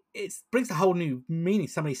brings a whole new meaning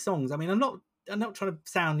to some of these songs. I mean, I'm not trying to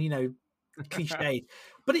sound cliched,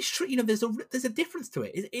 but it's true. There's a difference to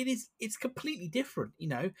it. It's completely different.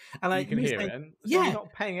 And you can hear it. And so you're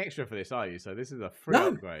not paying extra for this, are you? So this is a free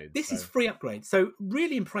upgrade. This is free upgrade. So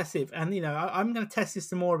really impressive. And I'm going to test this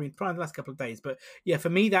some more. I've been trying the last couple of days, but for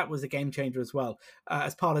me that was a game changer as well,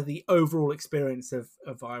 as part of the overall experience of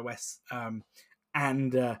iOS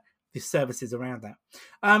and the services around that.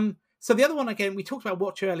 So the other one, again, we talked about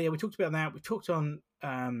Watch earlier. We talked about that. We talked on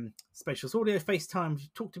spatial audio, FaceTime. We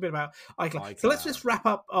talked a bit about iCloud. So let's just wrap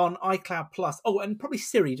up on iCloud Plus. Oh, and probably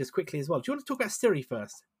Siri just quickly as well. Do you want to talk about Siri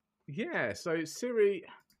first? Yeah, so Siri,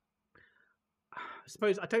 I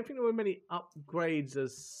suppose, I don't think there were many upgrades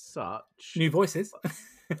as such. New voices.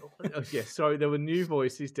 Sorry, there were new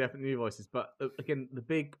voices, definitely new voices. But again, the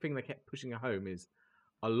big thing they kept pushing home is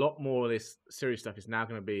a lot more of this Siri stuff is now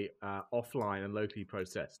going to be offline and locally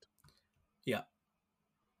processed. Yeah.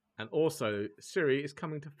 And also, Siri is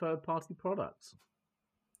coming to third-party products.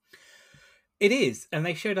 It is. And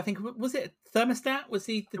they showed, I think, was it Thermostat? Was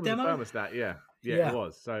the demo? Thermostat, yeah, it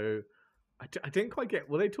was. So I didn't quite get,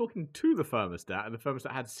 were they talking to the thermostat and the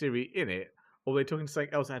thermostat had Siri in it? Or were they talking to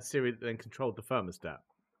something else that had Siri that then controlled the thermostat?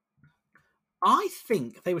 I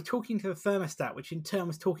think they were talking to the thermostat, which in turn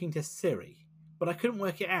was talking to Siri. But I couldn't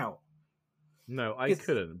work it out. No, I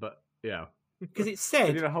couldn't, but yeah. Because it said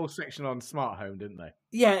they did a whole section on smart home, didn't they?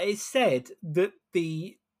 Yeah, it said that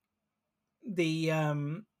the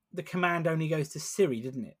command only goes to Siri,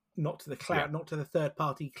 didn't it? Not to the cloud, not to the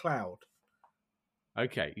third-party cloud.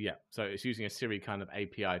 Okay, yeah. So it's using a Siri kind of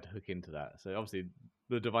API to hook into that. So obviously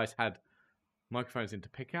the device had microphones in to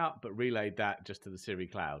pick up, but relayed that just to the Siri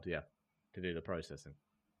cloud, to do the processing.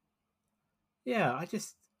 Yeah,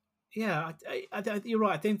 you're right. I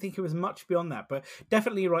don't think it was much beyond that, but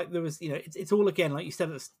definitely you're right. There was, it's all, again, like you said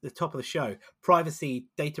at the top of the show, privacy,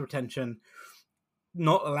 data retention,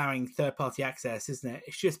 not allowing third-party access, isn't it?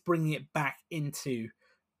 It's just bringing it back into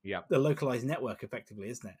the localized network, effectively,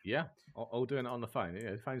 isn't it? Yeah, all doing it on the phone.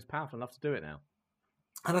 The phone's powerful enough to do it now.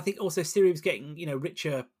 And I think also Siri was getting,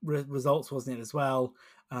 richer results, wasn't it, as well?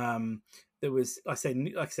 There was, I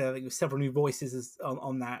think there were several new voices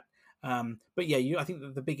on that. But I think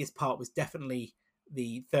that the biggest part was definitely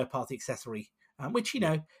the third-party accessory which, you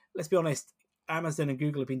know, let's be honest, Amazon and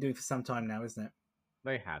Google have been doing for some time now, isn't it?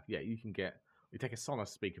 They have, yeah. You take a Sonos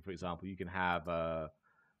speaker, for example. You can have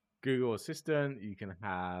Google Assistant. You can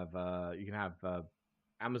have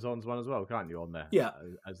Amazon's one as well, can't you? On there, Yeah,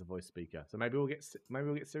 as a voice speaker. So maybe we'll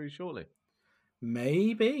get Siri shortly.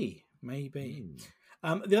 Maybe. The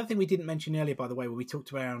other thing we didn't mention earlier, by the way, when we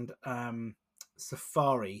talked around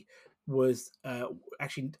Safari, was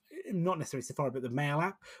actually not necessarily Safari, but the Mail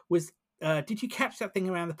app was. Did you catch that thing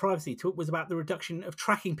around the privacy talk? Was about the reduction of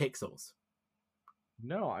tracking pixels.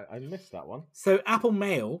 No, I missed that one. So Apple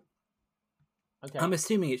Mail, okay. I'm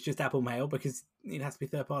assuming it's just Apple Mail because it has to be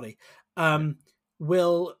third party,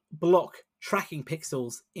 will block tracking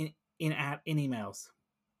pixels in emails.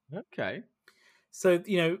 Okay. So,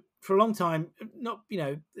 you know, for a long time,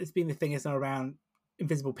 it's been the thing is around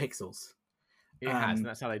invisible pixels. It has, and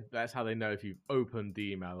that's how they know if you've opened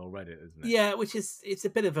the email or read it, isn't it? Yeah, it's a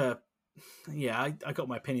bit of a I got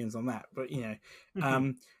my opinions on that, but you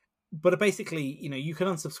know, but basically, you know, you can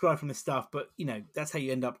unsubscribe from this stuff, but you know, that's how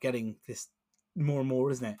you end up getting this more and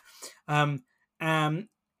more, isn't it?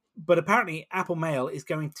 But apparently Apple Mail is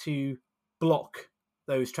going to block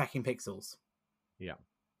those tracking pixels. Yeah.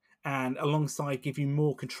 And alongside give you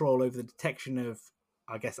more control over the detection of,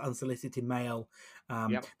 I guess, unsolicited mail.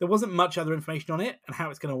 There wasn't much other information on it and how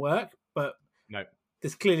it's going to work, but no.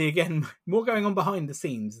 There's clearly, again, more going on behind the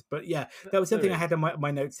scenes. But yeah, that was something I had on my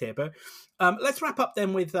notes here. But let's wrap up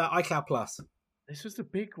then with iCloud Plus. This was the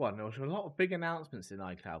big one. There was a lot of big announcements in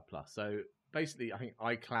iCloud Plus. So basically, I think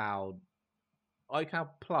iCloud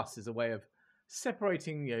Plus is a way of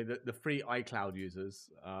separating, you know, the free iCloud users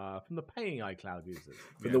from the paying iCloud users.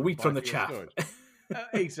 From the wheat from the chaff.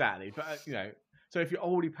 Exactly. But, you know, so if you're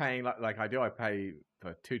already paying, like I do, I pay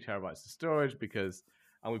for 2 terabytes of storage because...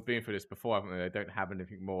 And we've been through this before, haven't we? They don't have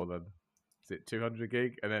anything more than, is it 200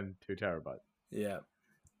 gig and then 2 terabytes? Yeah.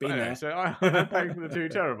 Anyway, so I'm paying for the 2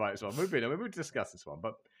 terabytes one. We've discussed this one.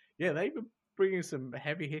 But yeah, they've been bringing some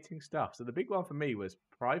heavy hitting stuff. So the big one for me was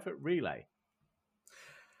private relay.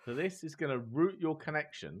 So this is going to route your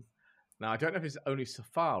connection. Now, I don't know if it's only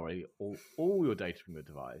Safari or all your data from your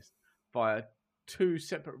device via 2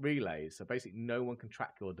 separate relays. So basically, no one can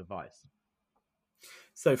track your device.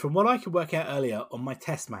 So from what I could work out earlier on my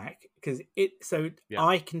test Mac, because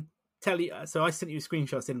I can tell you, so I sent you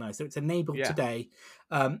screenshots, didn't I? So it's enabled today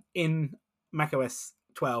in macOS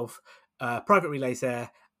 12, private relays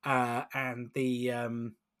there, and the,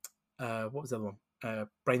 what was the other one?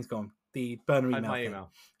 Brain's gone. The burner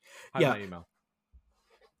email. My email.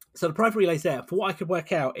 So the private relays there, for what I could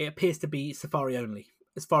work out, it appears to be Safari only,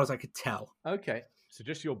 as far as I could tell. Okay. So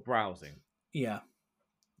just your browsing. Yeah.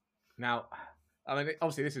 Now... I mean,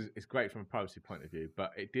 obviously, this is great from a privacy point of view,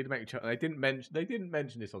 but it did make they didn't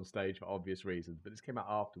mention this on stage for obvious reasons, but this came out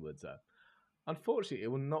afterwards. Unfortunately, it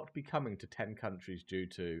will not be coming to 10 countries due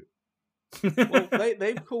to well,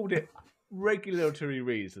 they've called it regulatory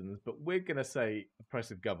reasons, but we're going to say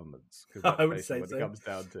oppressive governments because that's basically what it comes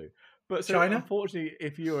down to. But so, China, unfortunately,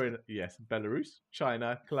 if you're in Belarus,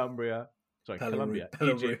 China, Colombia,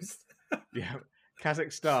 Egypt,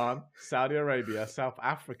 Kazakhstan, Saudi Arabia, South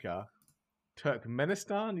Africa,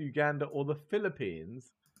 Turkmenistan, Uganda, or the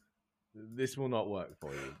Philippines, this will not work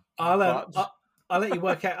for you. I'll let you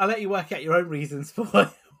work out. I'll let you work out your own reasons for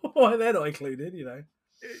why they're not included. You know.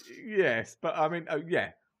 Yes, but I mean,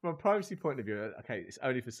 from a privacy point of view, okay, it's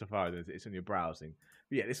only for Safari. It's on your browsing.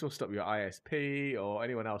 But yeah, this will stop your ISP or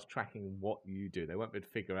anyone else tracking what you do. They won't be able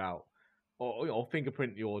to figure out or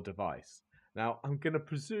fingerprint your device. Now, I'm going to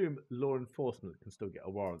presume law enforcement can still get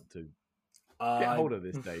a warrant to get hold of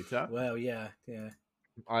this data. Well, yeah.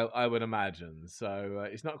 I would imagine. So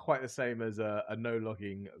it's not quite the same as a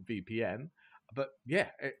no-logging VPN. But yeah,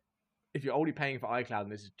 if you're already paying for iCloud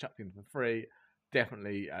and this is chucked in for free,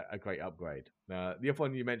 definitely a great upgrade. The other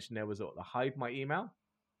one you mentioned there was the Hide My Email.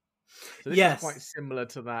 So this is quite similar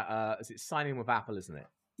to that. Is it signing with Apple, isn't it?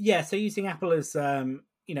 Yeah, so using Apple as a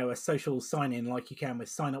social sign-in like you can with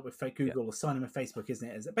sign up with Google or sign in with Facebook, isn't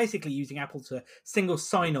it? Is basically using Apple to single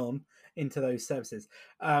sign-on into those services.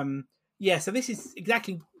 So this is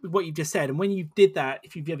exactly what you've just said. And when you did that,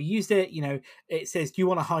 if you've ever used it, it says, do you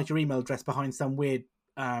want to hide your email address behind some weird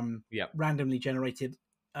randomly generated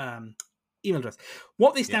email address?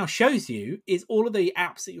 What this now shows you is all of the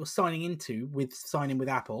apps that you're signing into with signing with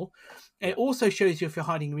Apple. It also shows you if you're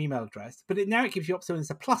hiding your email address, but it gives you up, so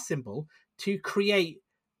there's a plus symbol to create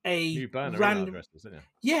a new burner email address, isn't it?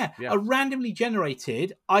 A randomly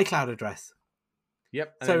generated iCloud address.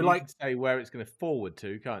 Yep. And so you can say where it's going to forward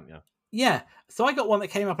to, can't you? Yeah. So I got one that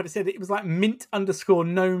came up and it said it was like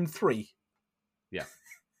mint_gnome3. Yeah.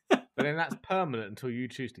 But then that's permanent until you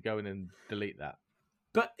choose to go in and delete that.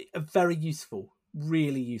 But very useful,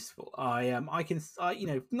 really useful.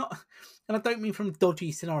 Not, and I don't mean from a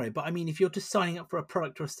dodgy scenario, but I mean if you're just signing up for a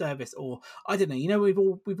product or a service, or I don't know, we've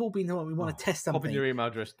all been told we want to test something. Pop in your email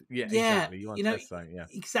address, exactly. You want to test something,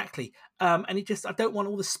 exactly. And I don't want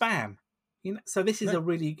all the spam. So this is a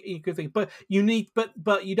really good thing, but you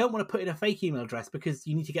don't want to put in a fake email address because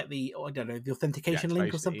you need to get the authentication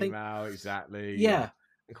link or something. Email, exactly. Yeah.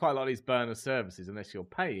 And quite a lot of these burner services, unless you're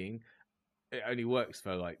paying, it only works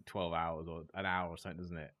for like 12 hours or an hour or something,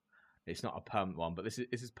 doesn't it? It's not a permanent one, but this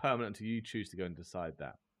is permanent until you choose to go and decide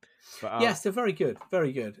that. But yes, they're very good,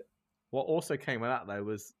 very good. What also came with that though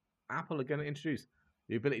was Apple are going to introduce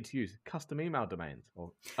the ability to use custom email domains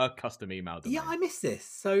or a custom email domain. Yeah, I missed this.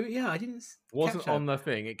 So yeah, I didn't. Wasn't on the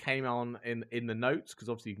thing. It came on in the notes because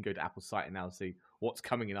obviously you can go to Apple's site and now see what's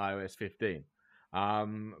coming in iOS 15.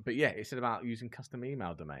 But yeah, it said about using custom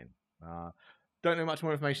email domain. Don't know much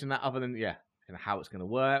more information than that other than how it's going to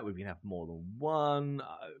work. We can have more than one.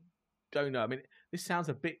 Don't know. I mean, this sounds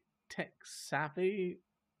a bit tech savvy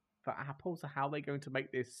for Apple. So how are they going to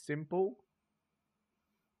make this simple?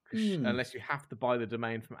 Unless you have to buy the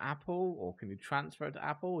domain from Apple, or can you transfer it to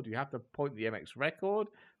Apple? Or do you have to point the MX record?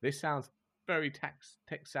 This sounds very tech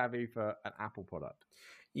savvy for an Apple product.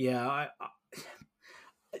 Yeah,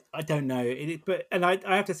 I don't know. But I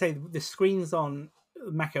have to say the screens on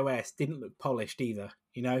macOS didn't look polished either.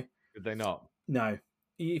 Did they not? No.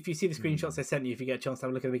 If you see the screenshots I sent you, if you get a chance to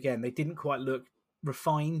have a look at them again, they didn't quite look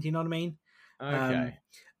refined. You know what I mean? Okay.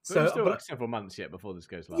 But still several months yet before this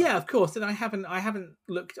goes live. Yeah, of course. And I haven't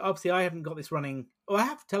looked. Obviously, I haven't got this running. Oh, I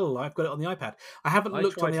have to tell a lie. I've got it on the iPad. I haven't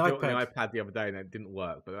looked on the iPad. On the iPad the other day and it didn't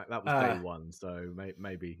work, but that was day one. So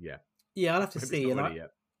maybe, yeah. Yeah, I'll have to see.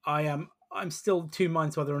 And I'm still 2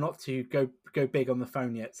 months whether or not to go big on the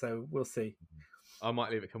phone yet. So we'll see. I might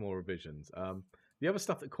leave it for more revisions. The other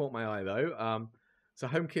stuff that caught my eye though. So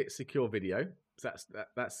HomeKit Secure Video. So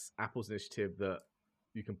that's Apple's initiative that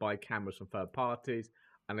you can buy cameras from third parties.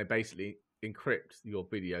 And they basically encrypt your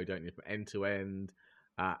video, don't you, from end to end,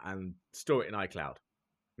 and store it in iCloud.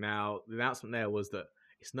 Now, the announcement there was that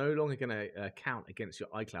it's no longer going to count against your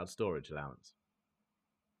iCloud storage allowance.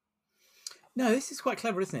 No, this is quite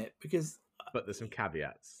clever, isn't it? But there's some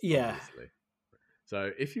caveats. Yeah. Obviously.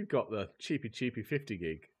 So if you've got the cheapy 50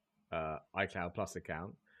 gig iCloud Plus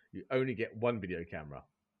account, you only get one video camera.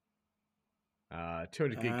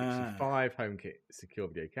 200 gig gets you 5 HomeKit secure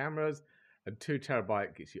video cameras. And 2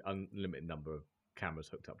 terabyte gets you unlimited number of cameras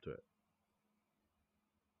hooked up to it.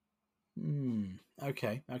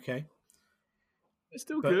 Okay. It's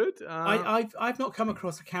still good. I've not come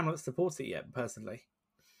across a camera that supports it yet, personally.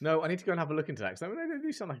 No, I need to go and have a look into that. Because they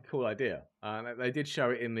do sound like a cool idea. They did show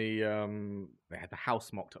it in the... they had the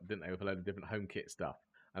house mocked up, didn't they, with a load of different HomeKit stuff.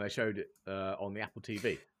 And they showed it on the Apple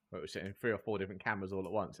TV. Where it was sitting 3 or 4 different cameras all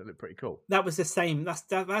at once. It looked pretty cool. That was the same. That's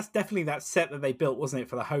definitely that set that they built, wasn't it,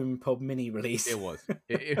 for the HomePod Mini release? It was.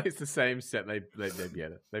 It's the same set.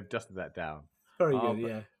 They've dusted that down. Very good.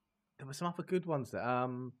 Yeah. There were some other good ones. That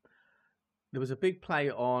there was a big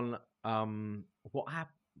play on what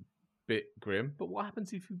happened. Bit grim, but what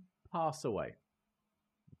happens if you pass away?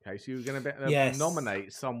 Okay, so you're going to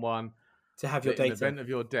nominate someone to have your data in the event of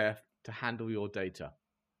your death to handle your data.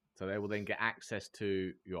 So they will then get access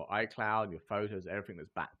to your iCloud, your photos, everything that's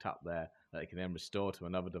backed up there that they can then restore to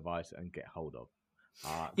another device and get hold of.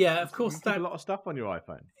 Of course. That's a lot of stuff on your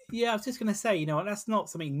iPhone. Yeah, I was just going to say, that's not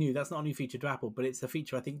something new. That's not a new feature to Apple, but it's a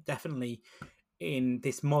feature I think definitely in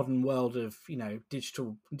this modern world of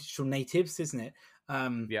digital natives, isn't it?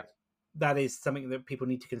 That is something that people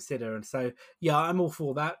need to consider. And so, I'm all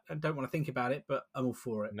for that. I don't want to think about it, but I'm all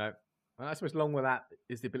for it. No. And I suppose along with that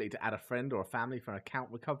is the ability to add a friend or a family for an account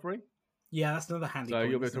recovery. Yeah, that's another handy point. So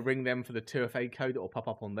you'll be able to ring them for the 2FA code that will pop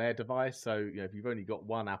up on their device. So if you've only got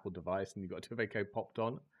one Apple device and you've got a 2FA code popped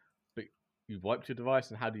on, but you've wiped your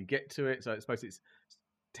device, and how do you get to it? So I suppose it's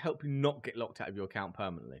to help you not get locked out of your account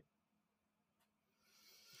permanently.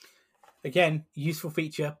 Again, useful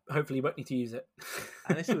feature. Hopefully you won't need to use it.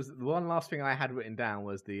 And this was the one last thing I had written down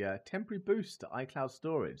was the temporary boost to iCloud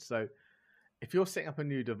storage. So if you're setting up a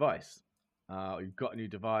new device, or you've got a new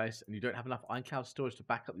device and you don't have enough iCloud storage to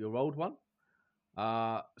back up your old one,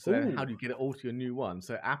 then how do you get it all to your new one?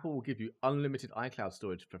 So Apple will give you unlimited iCloud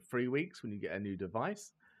storage for 3 weeks when you get a new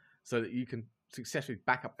device, so that you can successfully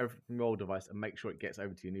back up everything from your old device and make sure it gets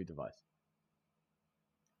over to your new device.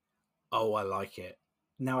 Oh, I like it.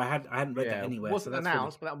 No, I hadn't read that anywhere. It wasn't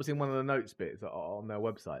announced, but that was in one of the notes bits on their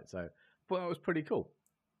website. So I thought that was pretty cool.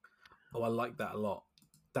 Oh, I like that a lot.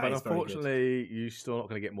 But unfortunately, you're still not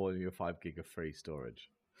going to get more than your 5 gig of free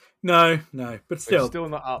storage. No, but still, We're still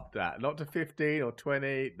not up that. Not to 15 or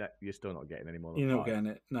 20. That you're still not getting any more than you're not 5. getting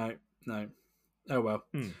it. No. Oh well.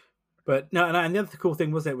 But no, and the other cool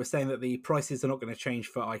thing was saying that the prices are not going to change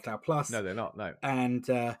for iCloud Plus. No, they're not. No, and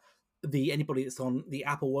anybody that's on the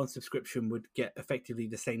Apple One subscription would get effectively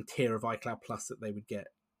the same tier of iCloud Plus that they would get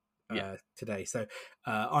today. So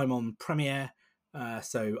I'm on Premiere,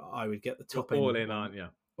 so I would get the top end. All in, aren't you?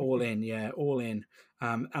 All in, yeah, all in.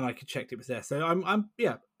 And I could check it was there. So I'm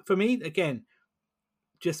for me, again,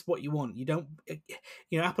 just what you want. You don't,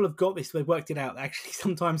 Apple have got this. They've worked it out. Actually,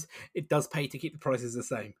 sometimes it does pay to keep the prices the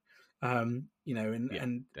same. And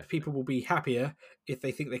definitely. People will be happier if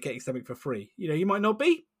they think they're getting something for free. You might not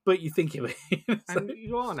be, but you think it will. And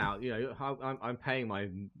you are now. I'm paying my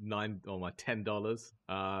 $9 or my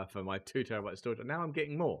 $10 for my 2 terabyte storage, and now I'm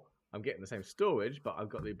getting more. I'm getting the same storage, but I've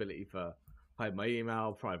got the ability for hide my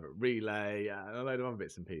email, private relay, and a load of other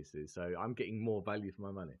bits and pieces. So I'm getting more value for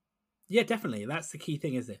my money. Yeah, definitely. That's the key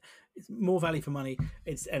thing, isn't it? It's more value for money.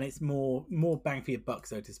 It's more bang for your buck,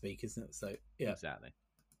 so to speak, isn't it? So yeah, exactly.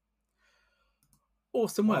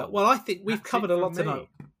 Awesome work. Well, I think we've covered a lot tonight.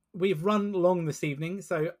 We've run long this evening,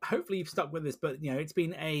 so hopefully you've stuck with us. But it's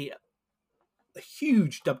been a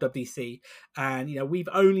huge WWDC, and we've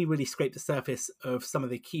only really scraped the surface of some of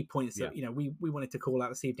the key points that we wanted to call out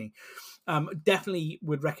this evening. Definitely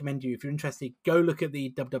would recommend you, if you're interested, go look at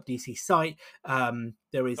the WWDC site.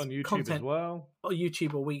 There is on YouTube content as well. On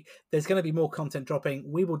YouTube all week. There's going to be more content dropping.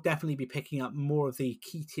 We will definitely be picking up more of the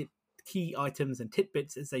key items and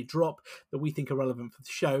tidbits as they drop that we think are relevant for the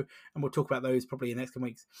show, and we'll talk about those probably in the next couple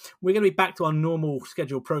weeks. We're going to be back to our normal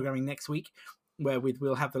scheduled programming next week, where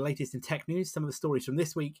we'll have the latest in tech news, some of the stories from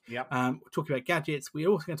this week. Yep. We'll talk about gadgets. We're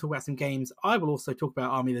also going to talk about some games. I will also talk about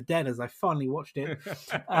Army of the Dead, as I finally watched it,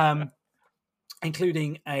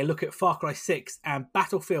 including a look at Far Cry 6 and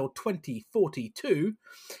Battlefield 2042,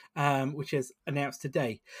 which is announced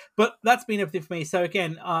today. But that's been everything for me. So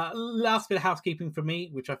again, last bit of housekeeping from me,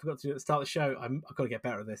 which I forgot to do at the start of the show. I've got to get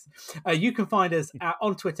better at this. You can find us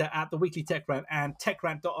on Twitter at The Weekly Tech Rant and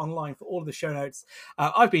techrant.online for all of the show notes.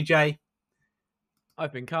 I've been Jay.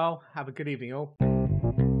 I've been Carl. Have a good evening, all.